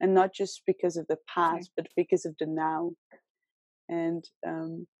 and not just because of the okay. past, but because of the now. And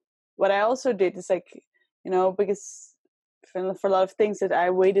what I also did is like, because for a lot of things, that I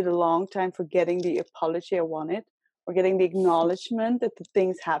waited a long time for getting the apology I wanted, or getting the acknowledgement that the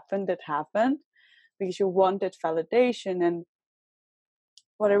things that happened, because you want that validation. And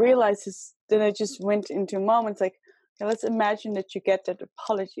what I realized is, then I just went into moments like, okay, let's imagine that you get that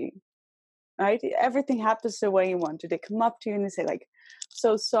apology, right? Everything happens the way you want to. They come up to you and they say like,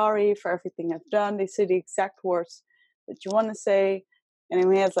 so sorry for everything I've done. They say the exact words that you want to say. And in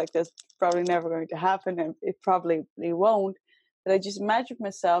my head, it's like, that's probably never going to happen, and it probably won't. But I just imagined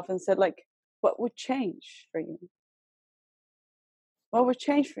myself and said like, what would change for you? What would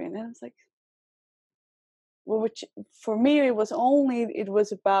change for you? And I was like, which for me it was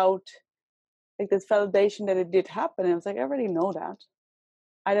about like that validation that it did happen. And I was like, I already know that.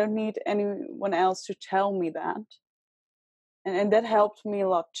 I don't need anyone else to tell me that. And that helped me a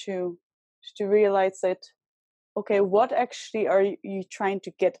lot too, to realize that, okay, what actually are you trying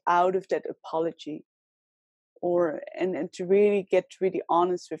to get out of that apology? Or and to really get really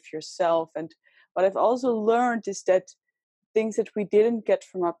honest with yourself. And what I've also learned is that things that we didn't get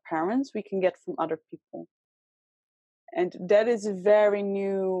from our parents, we can get from other people. And that is a very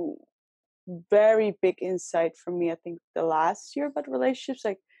new, very big insight for me, I think, the last year about relationships,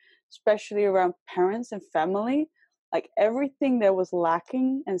 like especially around parents and family. Like everything that was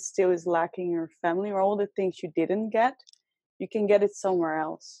lacking and still is lacking in your family, or all the things you didn't get, you can get it somewhere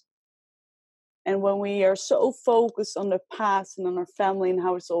else. And when we are so focused on the past and on our family and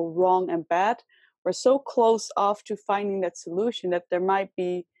how it's all wrong and bad, we're so close off to finding that solution that there might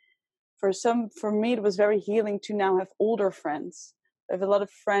be, for me, it was very healing to now have older friends. I have a lot of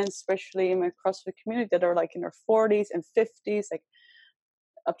friends, especially in my CrossFit community, that are like in their 40s and 50s, like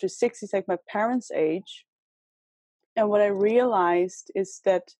up to 60s, like my parents' age. And what I realized is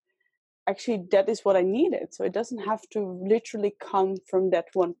that actually that is what I needed. So it doesn't have to literally come from that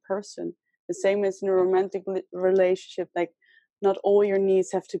one person. The same as in a romantic relationship, like not all your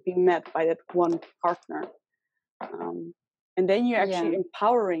needs have to be met by that one partner. And then you're actually Yeah,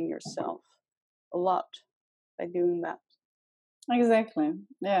 empowering yourself a lot by doing that. exactly.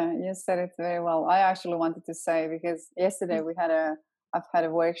 Yeah, you said it very well. I actually wanted to say, because yesterday I've had a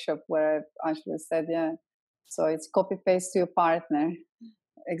workshop where I actually said, yeah, so it's copy paste to your partner.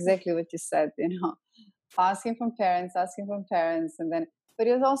 Exactly what you said, asking from parents, and then, but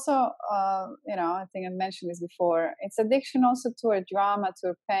it's also, I think I mentioned this before, it's addiction also to a drama,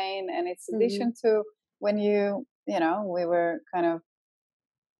 to a pain, and it's Mm-hmm. addiction to when we were kind of,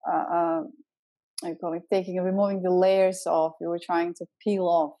 uh, I call it removing the layers off. We were trying to peel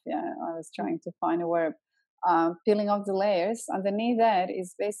off. Yeah, I was trying to find a word. Peeling off the layers. Underneath that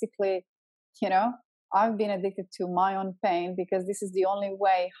is basically, you know, I've been addicted to my own pain because this is the only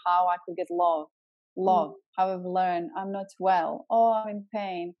way how I could get love. Love. How I've learned I'm not well. Oh, I'm in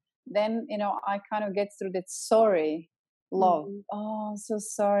pain. Then, I kind of get through that sorry love. Mm-hmm. Oh, I'm so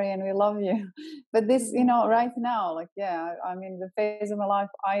sorry, and we love you. But this, right now, like, yeah, I'm in the phase of my life.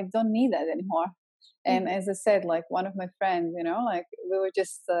 I don't need that anymore. And Mm-hmm. as I said, like one of my friends, like we were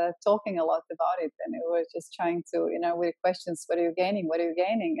just talking a lot about it, and we were just trying to, with questions, what are you gaining? What are you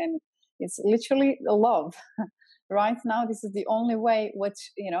gaining? And it's literally love. Right now, this is the only way,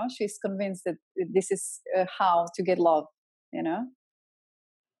 which, she's convinced that this is how to get love, you know,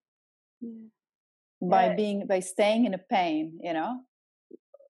 Yeah. Yeah. by staying in a pain,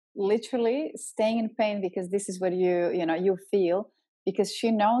 literally staying in pain, because this is what you feel, because she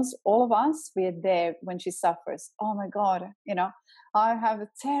knows all of us, we are there when she suffers. Oh my god, I have a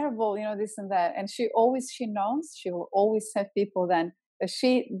terrible, this and that, and she knows she will always have people then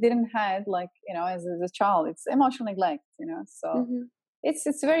she didn't have, like, as a child. It's emotional neglect, so Mm-hmm.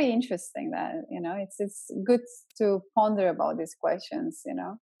 it's very interesting that, it's good to ponder about these questions,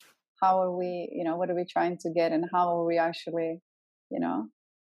 how are we, what are we trying to get, and how are we actually, you know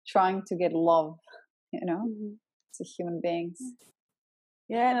trying to get love, Mm-hmm. to human beings.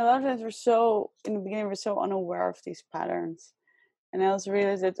 Yeah, and a lot of times in the beginning, we're so unaware of these patterns. And I also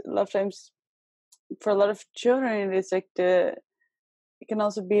realized that a lot of times for a lot of children, it is like it can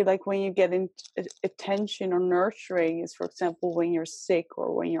also be like when you get in attention or nurturing is, for example, when you're sick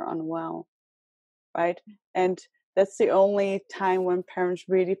or when you're unwell, right? And that's the only time when parents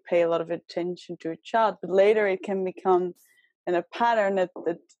really pay a lot of attention to a child. But later it can become in a pattern that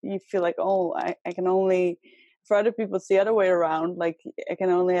you feel like, oh, I can only, for other people it's the other way around, like I can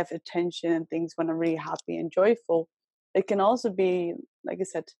only have attention and things when I'm really happy and joyful. It can also be, like I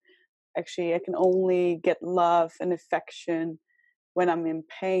said, actually I can only get love and affection when I'm in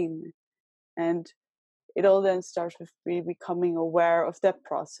pain. And it all then starts with really becoming aware of that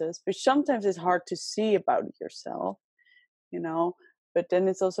process, which sometimes is hard to see about yourself, you know. But then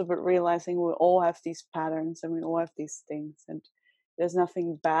it's also about realizing we all have these patterns and we all have these things, and there's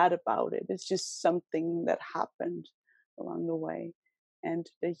nothing bad about it. It's just something that happened along the way, and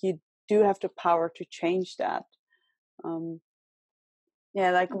that you do have the power to change that. Um,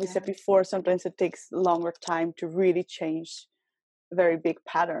 yeah, like we said Yeah, before, sometimes it takes longer time to really change a very big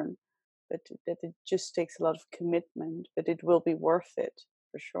pattern, but that it just takes a lot of commitment, but it will be worth it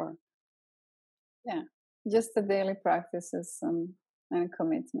for sure. yeah, just the daily practices, and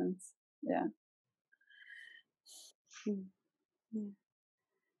commitments. Yeah. Mm. Yeah.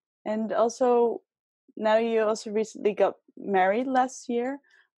 And also, now you also recently got married last year.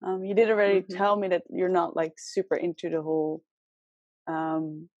 You did already Mm-hmm. tell me that you're not like super into the whole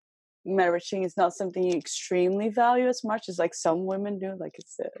um, marriage thing. It's not something you extremely value as much as like some women do. Like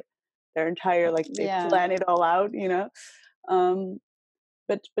it's their entire like they Yeah. plan it all out, you know. Um,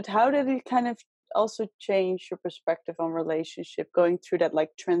 but how did it kind of also change your perspective on relationship going through that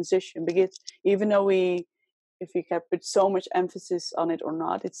like transition? Because even though we, if we can put so much emphasis on it or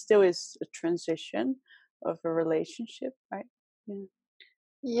not, it still is a transition of a relationship, right? Yeah.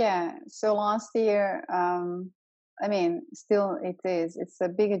 Yeah. So last year, I mean, still it is. It's a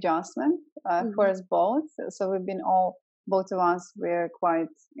big adjustment for Mm-hmm. us both. So we've been all, both of us, we're quite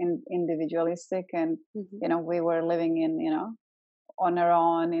individualistic, and Mm-hmm. we were living in, on our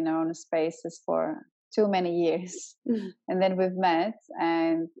own in our own spaces for too many years. And then we've met,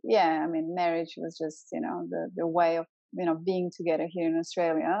 and yeah, I mean, marriage was just the way of being together here in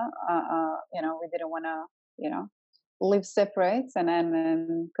Australia. We didn't want to you know live separate and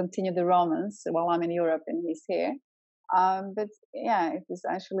then continue the romance while I'm in Europe and he's here. But yeah, it was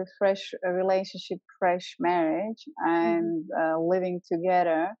actually fresh relationship, fresh marriage, Mm-hmm. and living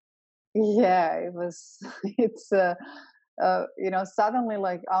together. Yeah, it was. It's suddenly,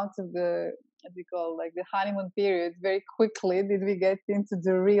 like, out of the, what do you call, like, the honeymoon period, very quickly did we get into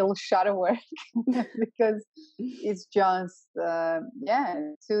the real shadow work. Because it's just yeah,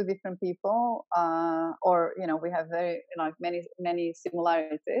 two different people, or we have very, many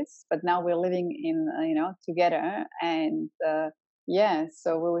similarities, but now we're living in together. And yeah,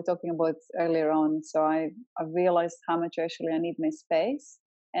 so we were talking about earlier on, so I realized how much actually I need my space,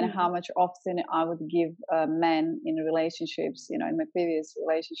 and Mm-hmm. how much often I would give men in relationships, in my previous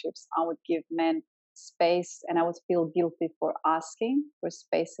relationships, I would give men space, and I would feel guilty for asking for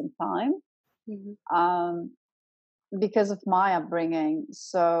space and time, Mm-hmm. um, because of my upbringing.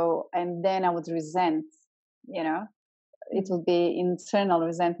 So, and then I would resent, you know, it Mm-hmm. would be internal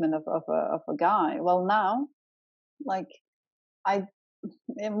resentment of a guy. Well, now, like, I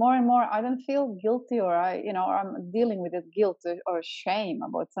more and more I don't feel guilty, or or I'm dealing with that guilt or shame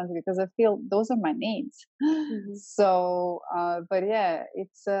about something, because I feel those are my needs. Mm-hmm. So but yeah,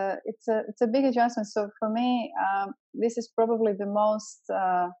 it's a big adjustment. So for me, this is probably the most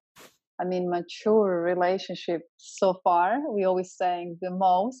mature relationship so far. We always saying the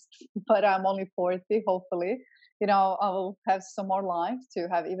most, but I'm only 40. Hopefully, I will have some more life to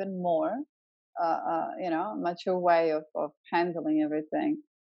have even more mature way of handling everything.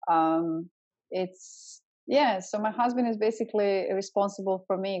 um it's Yeah, so my husband is basically responsible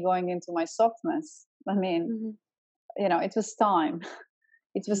for me going into my softness. I mean, Mm-hmm. it was time.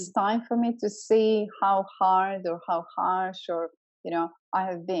 It was time for me to see how hard or how harsh, or I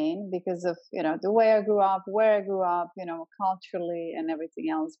have been, because of the way I grew up, where I grew up, culturally and everything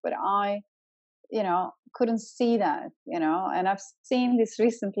else. But I couldn't see that, and I've seen this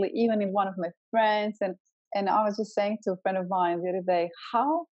recently even in one of my friends. And I was just saying to a friend of mine the other day,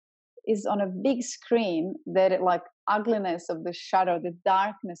 how is on a big screen that like ugliness of the shadow, the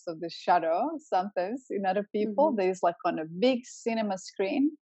darkness of the shadow, sometimes in other Mm-hmm. people there is like on a big cinema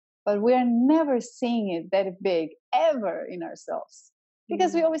screen, but we're never seeing it that big ever in ourselves,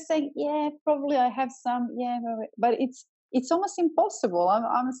 because we Mm-hmm. always say, yeah, probably I have some, yeah, but it's almost impossible.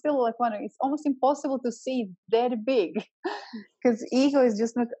 I'm still like wondering, it's almost impossible to see that big, because ego is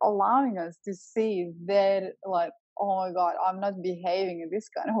just not allowing us to see that, like, oh my god, I'm not behaving in this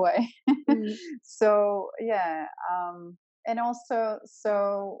kind of way. Mm-hmm. So yeah, and also,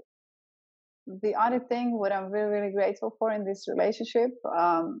 so the other thing what I'm really, really grateful for in this relationship,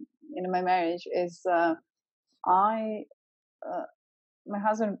 in my marriage, is I uh, my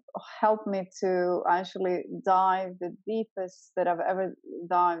husband helped me to actually dive the deepest that I've ever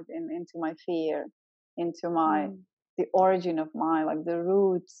dived into my fear, into my Mm-hmm. the origin of my, like, the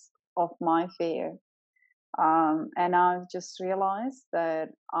roots of my fear. And I've just realized that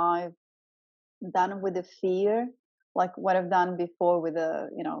I've done with the fear, like what I've done before with the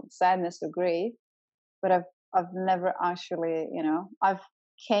sadness or grief, but I've never actually, I've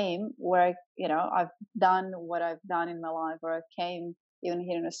came where I've done what I've done in my life, where I came even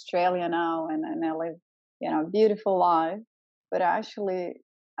here in Australia now, and I live a beautiful life. But actually,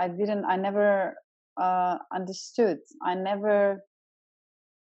 I never understood.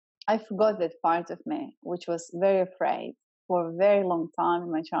 I forgot that part of me, which was very afraid for a very long time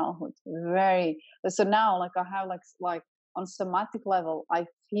in my childhood. Very. So now, like, I have like on somatic level, I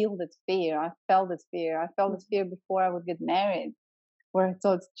feel that fear. I felt that fear. I felt that fear before I would get married, where I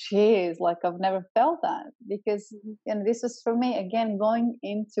thought, geez, like, I've never felt that, because Mm-hmm. this is for me again going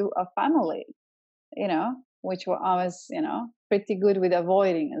into a family, which I was pretty good with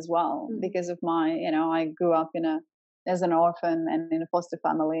avoiding as well, Mm-hmm. because of my I grew up in a as an orphan and in a foster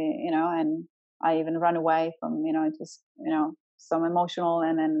family, and I even ran away from, just, some emotional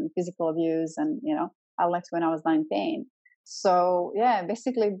and then physical abuse. And, I left when I was 19. So yeah,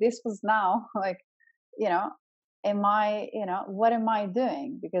 basically this was now like, you know, what am I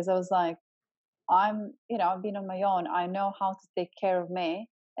doing? Because I was like, I've been on my own. I know how to take care of me.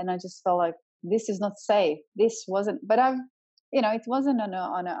 And I just felt like this is not safe. This wasn't, but it wasn't on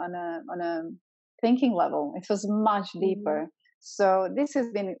a thinking level. It was much Mm-hmm. deeper. So this has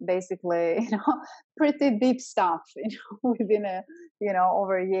been basically, pretty deep stuff, within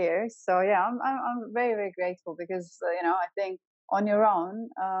over a year. So yeah, I'm very, very grateful because, I think on your own,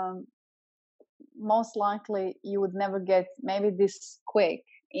 most likely you would never get maybe this quick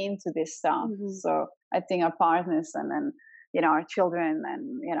into this stuff. Mm-hmm. So I think our partners and then, our children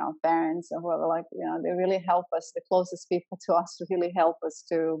and, parents and whoever, like, they really help us. The closest people to us really help us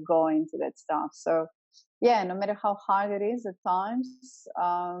to go into that stuff. So yeah, no matter how hard it is at times,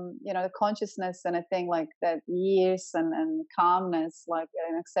 the consciousness and I think like that years and calmness, like,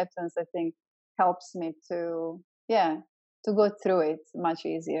 and acceptance, I think helps me to, yeah, to go through it much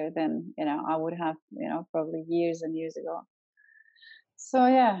easier than, I would have, probably years and years ago. So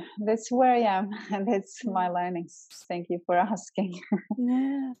yeah, that's where I am and that's my learnings. Thank you for asking.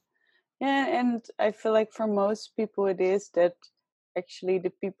 Yeah. Yeah, and I feel like for most people it is that actually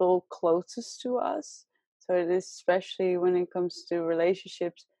the people closest to us. So it is especially when it comes to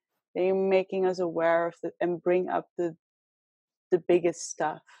relationships, they're making us aware of and bring up the biggest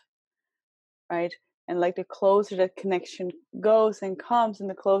stuff, right? And like the closer that connection goes and comes, and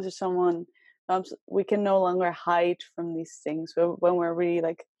the closer someone comes, we can no longer hide from these things. When we're really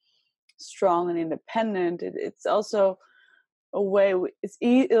like strong and independent, it's also a way. It's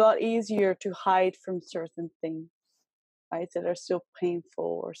a lot easier to hide from certain things, right? That are still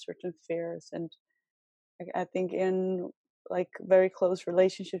painful, or certain fears. And I think in like very close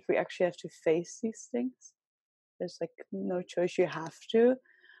relationships, we actually have to face these things. There's like no choice; you have to.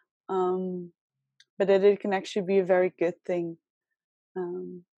 Um, but that it can actually be a very good thing,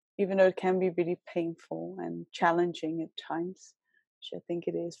 even though it can be really painful and challenging at times, which I think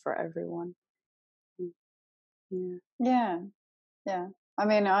it is for everyone. Mm. Yeah. Yeah, yeah. I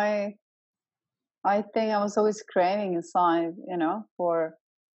mean, I think I was always craving inside, for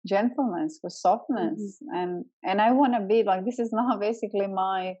gentleness, for Mm-hmm. softness, and I want to be like, this is now basically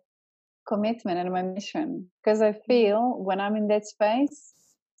my commitment and my mission, because I Mm-hmm. feel when I'm in that space,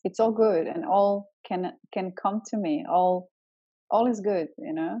 it's all good and all can come to me. All is good,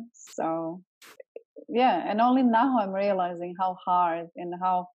 So yeah, and only now I'm realizing how hard and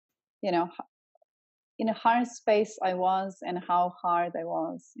how, you know in a hard space I was and how hard I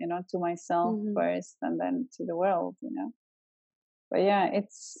was, to myself Mm-hmm. first and then to the world. But yeah,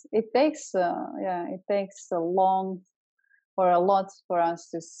 it takes a long or a lot for us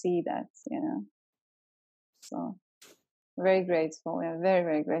to see that. So very grateful. Yeah, very,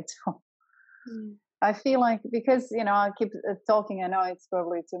 very grateful. Mm-hmm. I feel like because I keep talking. I know it's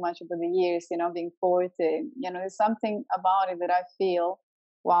probably too much over the years. Being 40. There's something about it that I feel.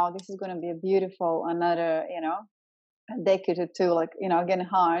 Wow, this is going to be a beautiful another a decade or two. Like again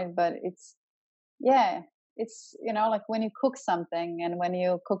hard, but yeah, it's like when you cook something and when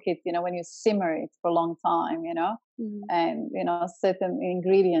you cook it, when you simmer it for a long time, and certain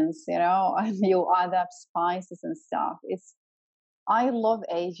ingredients, and you add up spices and stuff. I love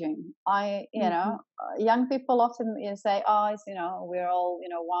aging. Mm-hmm. Young people often say, "Oh, we're all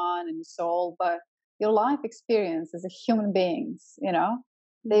one and soul," but your life experience as a human beings,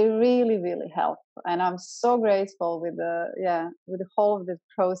 they really, really help. And I'm so grateful with the whole of the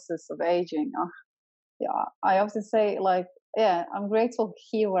process of aging. Yeah, I often say like, yeah, I'm grateful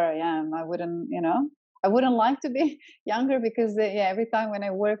here where I am. I wouldn't like to be younger because yeah, every time when I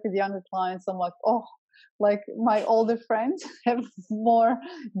work with younger clients, I'm like, oh, like my older friends have more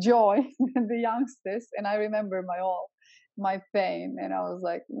joy than the youngsters, and I remember my pain, and I was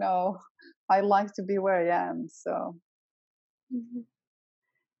like, no, I like to be where I am. So Mm-hmm.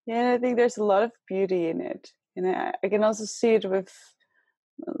 Yeah, I think there's a lot of beauty in it. And I can also see it with,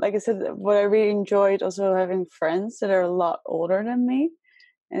 like I said, what I really enjoyed also having friends that are a lot older than me.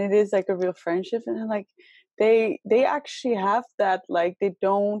 And it is like a real friendship. And like they actually have that, like they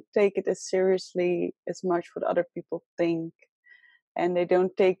don't take it as seriously as much what other people think. And they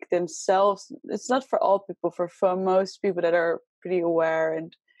don't take themselves, it's not for all people, for most people that are pretty aware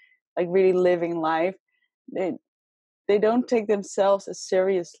and like really living life, they they don't take themselves as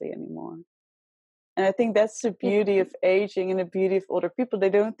seriously anymore. And I think that's the yeah, beauty of aging and the beauty of older people. They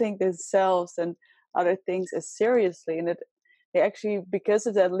don't take themselves and other things as seriously. And they actually, because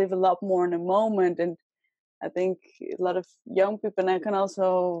of that, live a lot more in the moment. And I think a lot of young people, and I can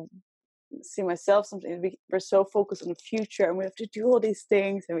also see myself something, we're so focused on the future and we have to do all these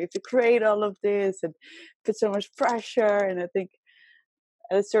things and we have to create all of this and put so much pressure. And I think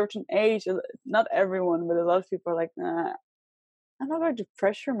at a certain age, not everyone, but a lot of people are like, nah, I'm not going to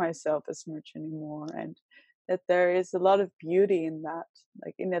pressure myself as much anymore. And that there is a lot of beauty in that,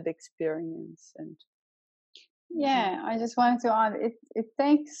 like in that experience. And Yeah, I just wanted to add, it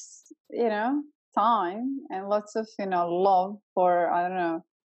takes, time and lots of, love for, I don't know,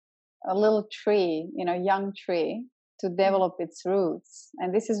 a little tree, young tree to develop its roots.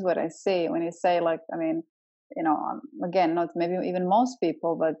 And this is what I see when you say, like, I mean, again, not maybe even most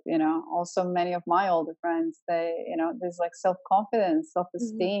people, but, also many of my older friends, they, there's like self-confidence,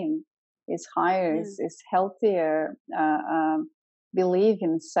 self-esteem is higher, is healthier, believe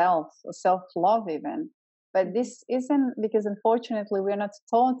in self-love even. But this isn't, because unfortunately we're not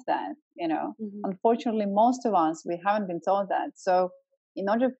taught that, unfortunately most of us, we haven't been taught that. So in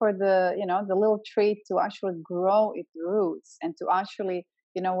order for the little tree to actually grow its roots and to actually,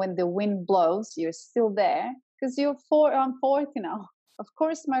 when the wind blows, you're still there, because I'm 40 now. Of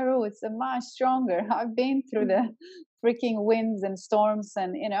course my roots are much stronger. I've been through the freaking winds and storms,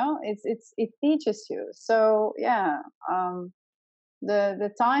 and it teaches you. So yeah, the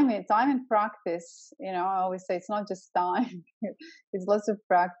time and practice, I always say it's not just time. It's lots of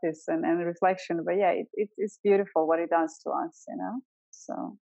practice and reflection. But yeah, it's beautiful what it does to us,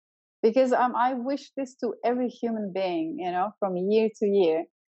 so, because I wish this to every human being, from year to year,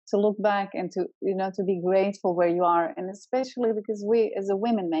 to look back and to, to be grateful where you are. And especially because we, as a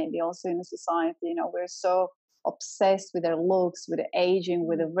women, maybe also in a society, we're so obsessed with our looks, with the aging,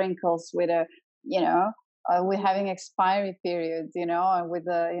 with the wrinkles, with the, we're having expiry periods, and with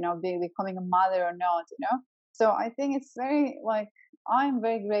the, becoming a mother or not, So I think it's very, like, I'm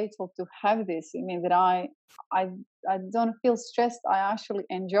very grateful to have this. I mean, that I don't feel stressed. I actually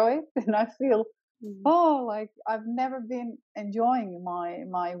enjoy it, and I feel, like I've never been enjoying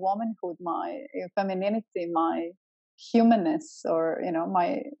my womanhood, my femininity, my humanness, or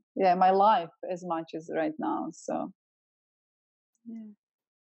my life as much as right now. So yeah,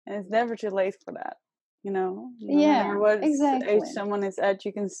 and it's never too late for that. No matter yeah, what age exactly. someone is at,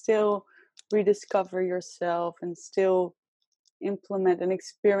 you can still rediscover yourself and still implement and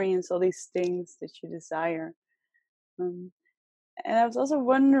experience all these things that you desire. And I was also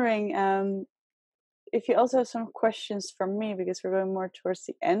wondering if you also have some questions for me, because we're going more towards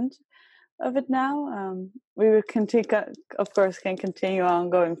the end of it now. We will continue, of course, can continue on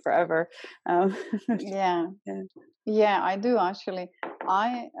going forever. Yeah. Yeah. Yeah, I do actually.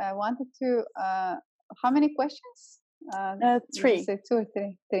 I wanted to. How many questions? Did you Three. say two or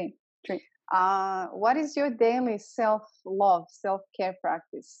three? Three. Three. What is your daily self-love, self-care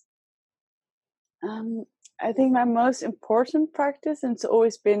practice? I think my most important practice, and it's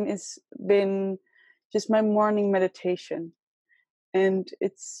always been just my morning meditation, and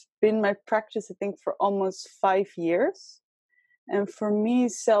it's been my practice, I think, for almost 5 years. And for me,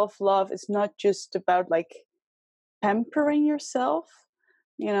 self-love is not just about like pampering yourself,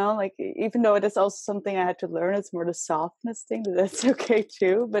 like, even though it is also something I had to learn, it's more the softness thing, that's okay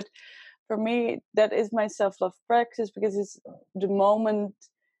too. But for me, that is my self-love practice, because it's the moment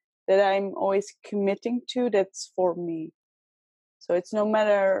that I'm always committing to, that's for me. So it's no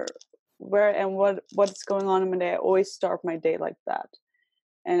matter where and what's going on in my day, I always start my day like that.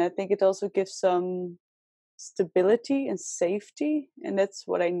 And I think it also gives some stability and safety, and that's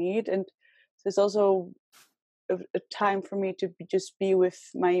what I need. And so it's also a time for me to just be with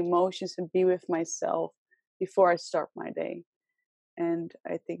my emotions and be with myself before I start my day. And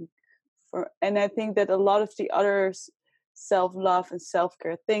I think that a lot of the other self-love and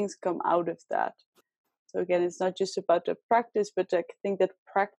self-care things come out of that. So again, it's not just about the practice, but I think that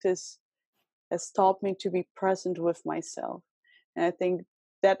practice has taught me to be present with myself. And I think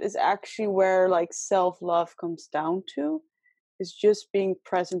that is actually where like self-love comes down to, is just being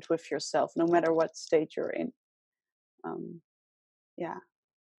present with yourself, no matter what state you're in. Yeah.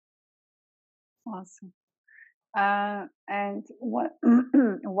 Awesome. And what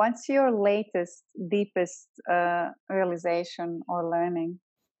what's your latest, deepest realization or learning?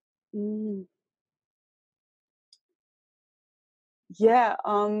 Mm. Yeah.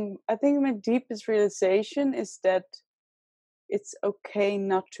 I think my deepest realization is that it's okay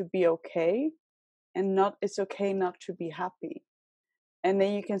not to be okay, and it's okay not to be happy. And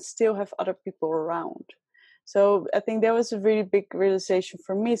then you can still have other people around. So I think that was a really big realization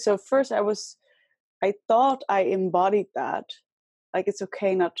for me. So first I thought I embodied that, like it's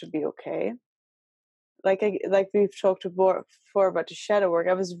okay not to be okay. like we've talked before about the shadow work,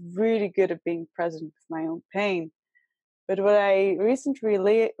 I was really good at being present with my own pain. But what I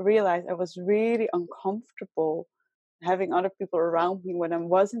recently realized, I was really uncomfortable having other people around me when I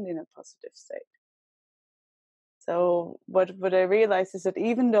wasn't in a positive state. So what I realized is that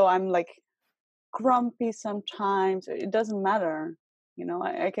even though I'm like grumpy sometimes, it doesn't matter. You know,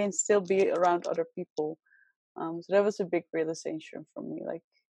 I can still be around other people. So that was a big realization for me. Like,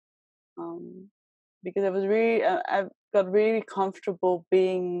 because I got really comfortable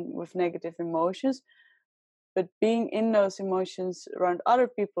being with negative emotions, but being in those emotions around other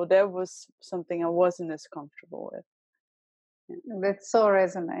people, that was something I wasn't as comfortable with. Yeah. That so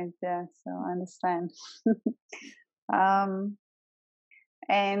resonates. Yeah, so I understand.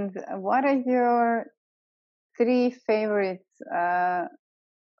 And what are your 3 favorite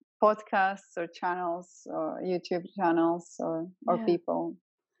podcasts or channels or YouTube channels or people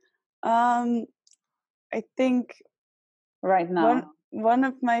I think right now? One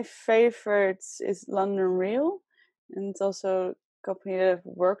of my favorites is London Real, and it's also a company that I've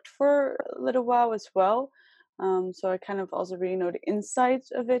worked for a little while as well. So I kind of also really know the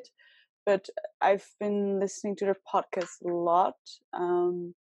insides of it. But I've been listening to their podcast a lot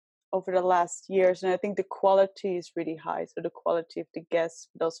over the last years, and I think the quality is really high. So the quality of the guests,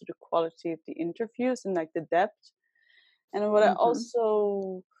 but also the quality of the interviews and like the depth. And what I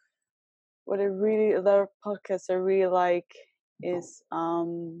also, what I really, a lot of podcasts I really like is,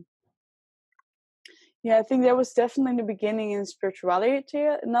 yeah, I think there was definitely in the beginning in spirituality,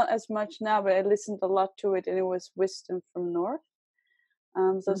 not as much now, but I listened a lot to it, and it was Wisdom from North.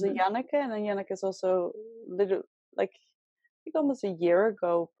 So there's a Janneke, and then Janneke is also little, like, I think almost a year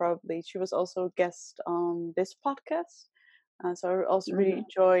ago, probably. She was also a guest on this podcast. So I also really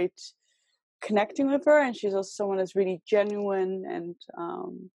enjoyed connecting with her, and she's also someone that's really genuine and,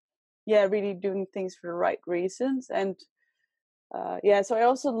 yeah, really doing things for the right reasons. And yeah, so I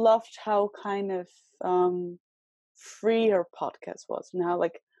also loved how kind of free her podcast was, and how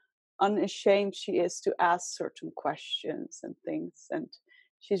like unashamed she is to ask certain questions and things, and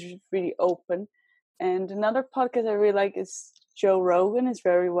she's really open. And another podcast I really like is Joe Rogan. Is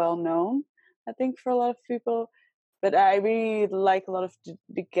very well known, I think, for a lot of people, but I really like a lot of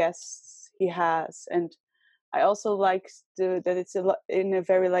the guests he has. And I also like that it's in a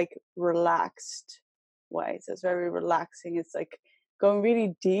very like relaxed way. So it's very relaxing. It's like going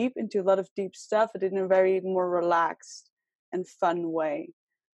really deep into a lot of deep stuff, but in a very more relaxed and fun way.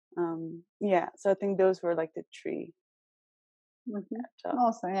 Yeah, so I think those were like the 3.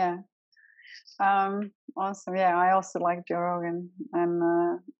 Awesome, yeah. Awesome, yeah. I also like Joe Rogan, and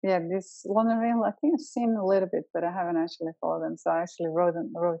yeah, this London Real, I think I've seen a little bit, but I haven't actually followed them. So I actually wrote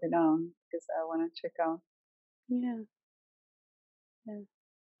it down because I want to check out. Yeah.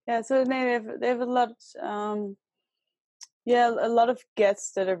 So they have a lot. Yeah, a lot of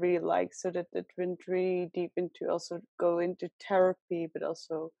guests that I really like. So that went really deep into, also go into therapy, but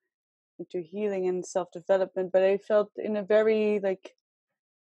also into healing and self-development. But I felt in a very like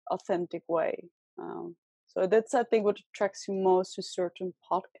authentic way. So that's, I think, what attracts you most to certain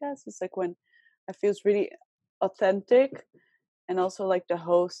podcasts. It's like when I feel it's really authentic, and also like the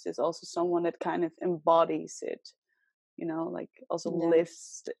host is also someone that kind of embodies it, you know, like also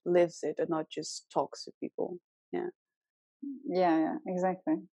lives it and not just talks to people. Yeah,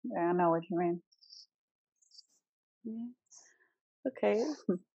 exactly. Yeah, I know what you mean. Okay.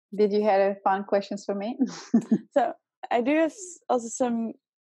 Did you have fun questions for me? So I do have also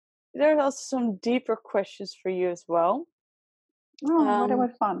there are also some deeper questions for you as well. Oh, what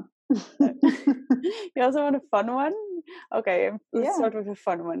about fun? You also want a fun one? Okay, let's start with a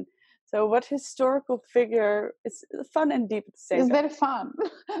fun one. So what historical figure is fun and deep at the same time? It's very fun.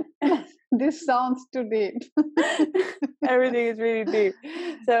 This sounds too deep. Everything is really deep.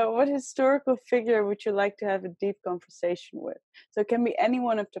 So what historical figure would you like to have a deep conversation with? So it can be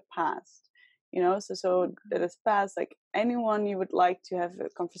anyone of the past, you know, so that is past, like anyone you would like to have a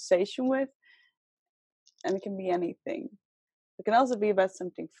conversation with, and it can be anything. It can also be about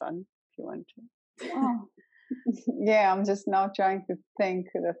something fun if you want to. Oh. Yeah, I'm just now trying to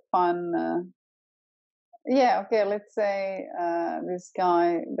think the fun. Yeah, okay, let's say this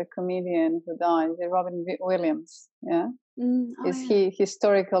guy, the comedian who died, Robin Williams. Yeah, is he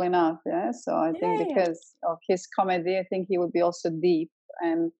historical enough? Yeah, so I think because of his comedy, I think he would be also deep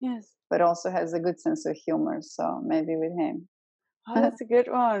and but also has a good sense of humor. So maybe with him. Oh, that's a good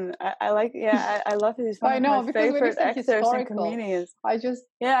one. I like. Yeah, I love it. He's one of my favorite actors and comedians. I just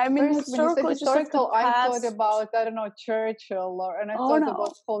I mean, historical. I thought about, I don't know, Churchill, and I thought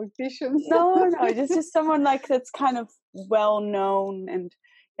about politicians. No, just someone like that's kind of well known, and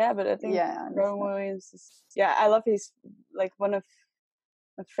Yeah, but I think Yeah, I Robin understand. Williams is, yeah, I love his, like, one of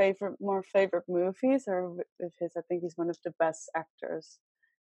my favorite movies are with his. I think he's one of the best actors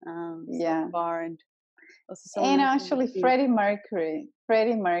so Yeah. far, and also someone And who can actually, be.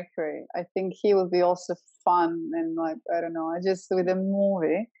 Freddie Mercury, I think he would be also fun and like, I don't know, I just, with a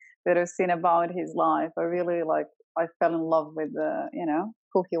movie that I've seen about his life, I really like, I fell in love with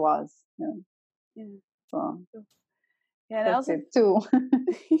who he was. Yeah. Yeah. So So, yeah, and I that's also it too.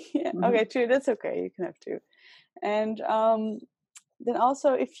 yeah, Mhm. okay, true, that's okay. You can have two. And then also,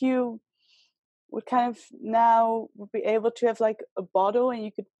 if you would kind of now would be able to have like a bottle, and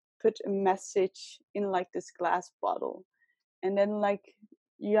you could put a message in like this glass bottle, and then like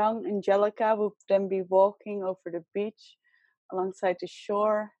young Angelica would then be walking over the beach alongside the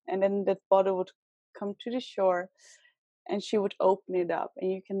shore, and then that bottle would come to the shore, and she would open it up,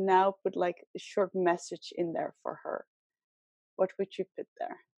 and you can now put like a short message in there for her. What would you put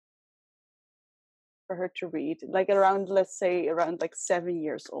there for her to read, like around, let's say around like 7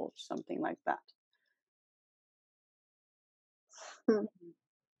 years old, something like that?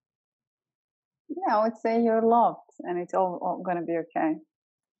 Yeah, I would say you're loved and it's all gonna be okay.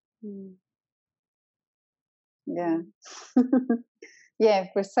 Mm. Yeah. Yeah,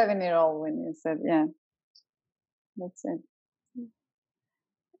 for 7-year old when you said, yeah, that's it.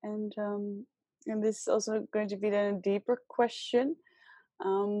 And and this is also going to be then a deeper question.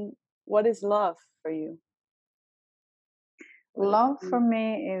 Um, what is love for you? What does it Love for mean?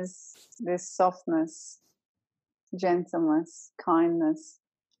 me is this softness, gentleness, kindness.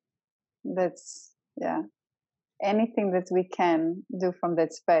 That's, yeah. Anything that we can do from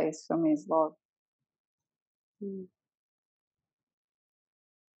that space for me is love. Mm.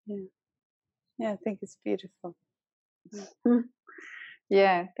 Yeah, yeah, I think it's beautiful. Yeah.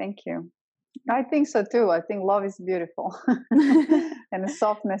 Yeah, thank you. I think so too. I think love is beautiful. And the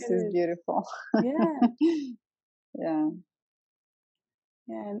softness It is is. beautiful. Yeah, Yeah.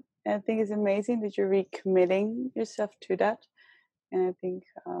 yeah, and I think it's amazing that you're recommitting yourself to that. And I think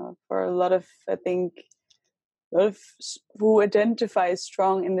for a lot of, I think a lot of who identify as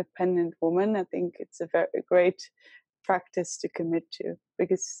strong, independent women, I think it's a very great practice to commit to,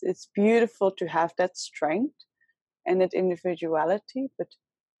 because it's beautiful to have that strength and that individuality, but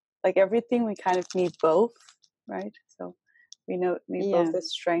like everything, we kind of need both, right? So we know need both Yeah. that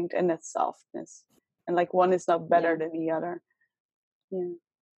strength and that softness, and like one is not better Yeah. than the other. Yeah.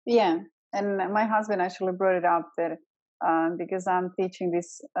 Yeah, and my husband actually brought it up that because I'm teaching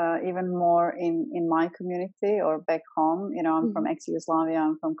this even more in my community or back home. I'm from Mm-hmm. ex-Yugoslavia.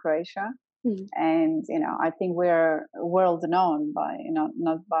 I'm from Croatia, Mm-hmm. and I think we're world known by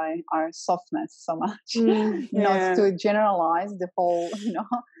not by our softness so much. Not Yeah. to generalize the whole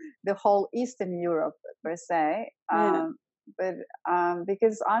the whole Eastern Europe per se. Yeah. But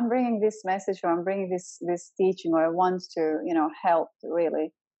because I'm bringing this message, or I'm bringing this teaching, or I want to help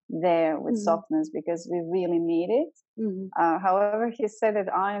really there with Mm-hmm. softness because we really need it. Mm-hmm. However, he said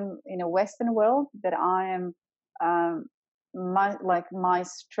that I'm in a Western world, that I am um, my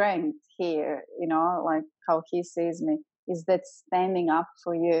strength here, like how he sees me, is that standing up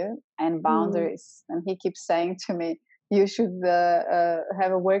for you and Mm-hmm. boundaries. And he keeps saying to me, you should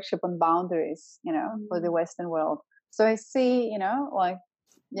have a workshop on boundaries, for the Western world. So I see, like,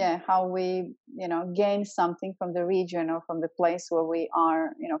 yeah, how we gain something from the region or from the place where we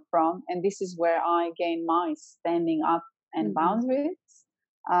are from, and this is where I gain my standing up and Mm-hmm. boundaries.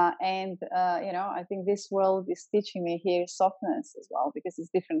 And I think this world is teaching me here softness as well, because it's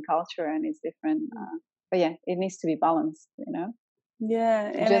different culture and it's different, but yeah, it needs to be balanced,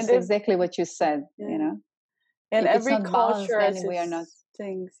 Yeah, and just exactly what you said. yeah, and If it's every not balanced, culture has then we are its not.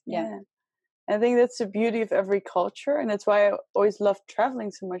 things. Yeah. Yeah, I think that's the beauty of every culture, and that's why I always love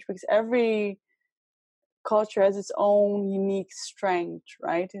traveling so much, because every culture has its own unique strength,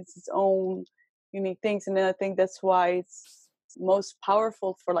 right? It's its own unique things, and then I think that's why it's most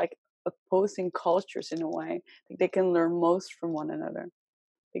powerful for like opposing cultures in a way. I think they can learn most from one another,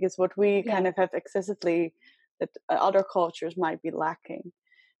 because what we Yeah, kind of have excessively that other cultures might be lacking.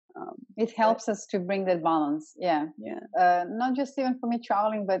 Um, it but helps us to bring that balance. Yeah. yeah, Not just even for me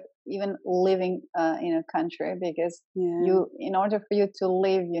traveling, but even living in a country, because yeah, in order for you to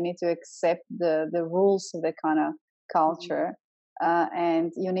live, you need to accept the rules of the kind of mhm, culture,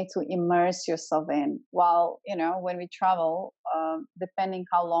 and you need to immerse yourself in. While when we travel, depending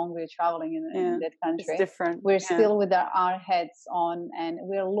how long we're traveling in yeah. that It's country, different. we're Yeah. still with our heads on, and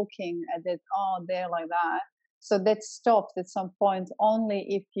we're looking at it. Oh, they're like that. So that stops at some point only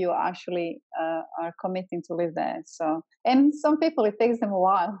if you actually are committing to live there. So, and some people, it takes them a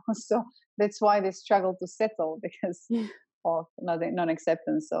while. So that's why they struggle to settle, because of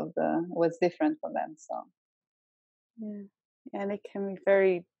non-acceptance of the what's different from them. So Yeah, and it can be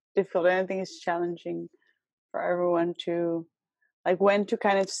very difficult. And I think it's challenging for everyone to like when to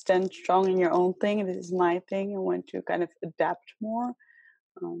kind of stand strong in your own thing. This is my thing, and when to kind of adapt more.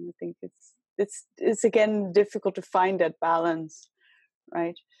 I think it's again difficult to find that balance,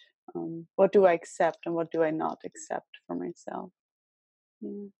 right? What do I accept and what do I not accept for myself?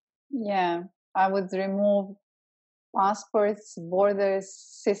 Yeah. yeah, I would remove passports, borders,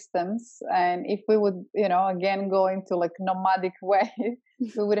 systems, and if we would, again go into like nomadic way,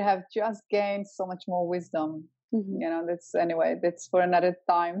 we would have just gained so much more wisdom. Mhm. That's anyway. That's for another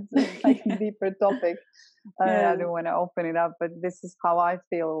time. It's like a deeper topic. I Yeah. don't want to open it up, but this is how I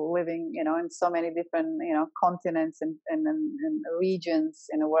feel living, in so many different, continents and regions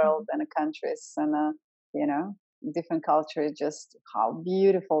in the world Mhm. and the countries and, you know, different cultures. Just how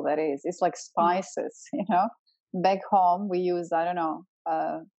beautiful that is. It's like Mhm. spices, Back home, we use, I don't know,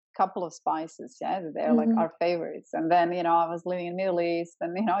 a couple of spices. Yeah, they're like Mhm. our favorites. And then, I was living in Middle East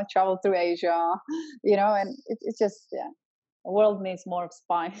and, I traveled through Asia, and it's just, yeah, the world needs more of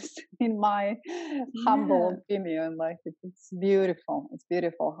spice in my Yeah. humble opinion. Like it's beautiful. It's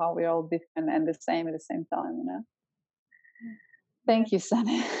beautiful how we're all different and the same at the same time. Yeah. Thank you,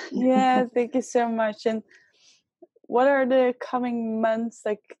 Sunny. Yeah. Thank you so much. And what are the coming months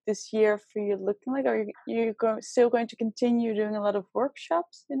like this year for you looking like? Are still going to continue doing a lot of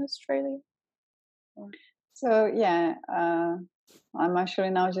workshops in Australia? Or? So yeah, I'm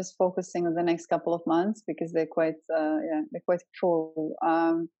actually now just focusing on the next couple of months because they're quite full.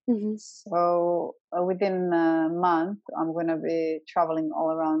 Mhm. So within a month, I'm going to be traveling all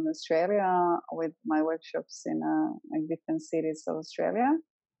around Australia with my workshops in like different cities of Australia.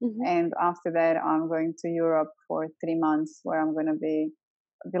 Mhm. And after that, I'm going to Europe for 3 months, where I'm going to be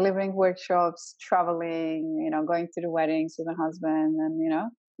delivering workshops, traveling, going to the weddings with my husband,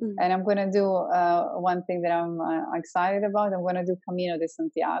 Mhm. and I'm going to do one thing that I'm excited about. I'm going to do Camino de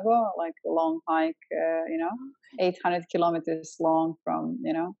Santiago, like a long hike, 800 kilometers long from,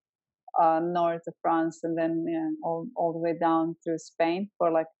 north of France and then all the way down through Spain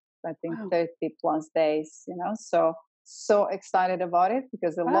for like, I think Wow. 30 plus days, so excited about it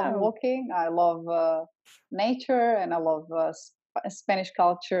because I love Wow. walking. I love nature and I love Spanish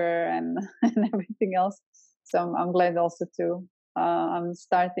culture and, and everything else. So I'm glad also to, I'm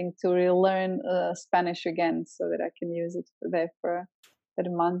starting to relearn Spanish again so that I can use it there for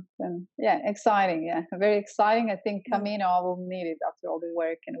the month. And yeah, exciting. Yeah, very exciting. I think Yeah. Camino, I will need it after all the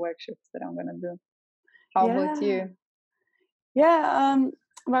work and workshops that I'm going to do. How about Yeah. you? Yeah.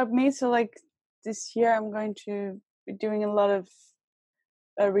 About me, so like this year, I'm going to be doing a lot of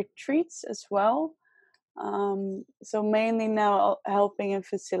retreats as well. So mainly now helping and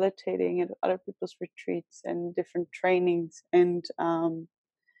facilitating at other people's retreats and different trainings, and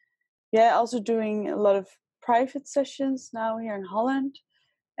yeah, also doing a lot of private sessions now here in Holland,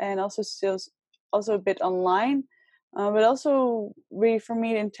 and also still also a bit online. But also, really for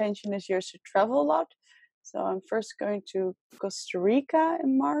me, the intention this year is to travel a lot. So I'm first going to Costa Rica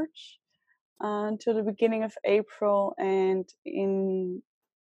in March until the beginning of April, and and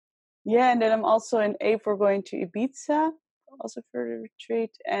then I'm also in April going to Ibiza, also for the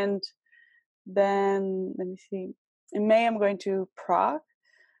retreat, and then let me see, in May I'm going to Prague.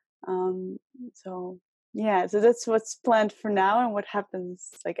 Um, so yeah, so that's what's planned for now, and what happens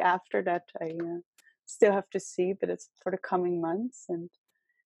like after that, I still have to see. But it's for the coming months, and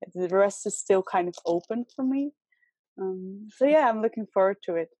the rest is still kind of open for me. So yeah, I'm looking forward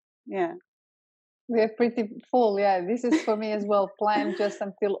to it. Yeah. We're pretty full. Yeah, this is for me as well, planned just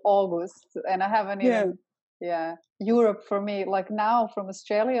until August. And I haven't Yeah. even, yeah, Europe for me. Like now from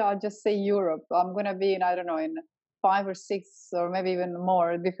Australia, I'll just say Europe. I'm going to be in, I don't know, in 5 or 6 or maybe even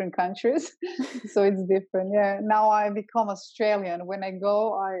more different countries. So it's different. Yeah. Now I become Australian. When I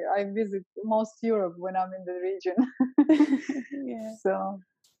go, I visit most Europe when I'm in the region. Yeah. So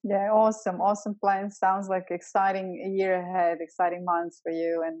yeah, awesome, awesome plan. Sounds like exciting year ahead, exciting months for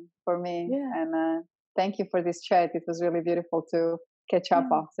you and for me. Yeah. And thank you for this chat. It was really beautiful to catch up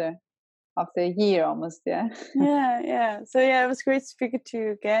Yeah. after a year almost. Yeah. Yeah. Yeah. So yeah, it was great speaking to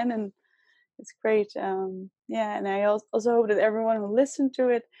you again, and it's great. Yeah, and I also hope that everyone who listened to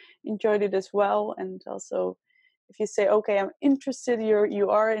it enjoyed it as well. And also, if you say, "Okay, I'm interested," you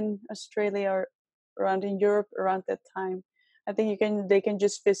are in Australia or around in Europe around that time, I think they can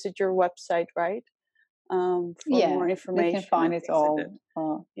just visit your website, right? For Yeah, more they can information find and it things like that.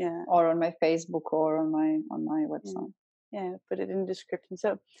 all, Yeah, or on my Facebook or on my yeah, website. yeah. Put it in the description. So,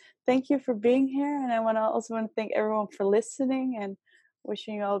 thank you for being here, and I want to thank everyone for listening and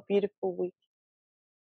wishing you all a beautiful week.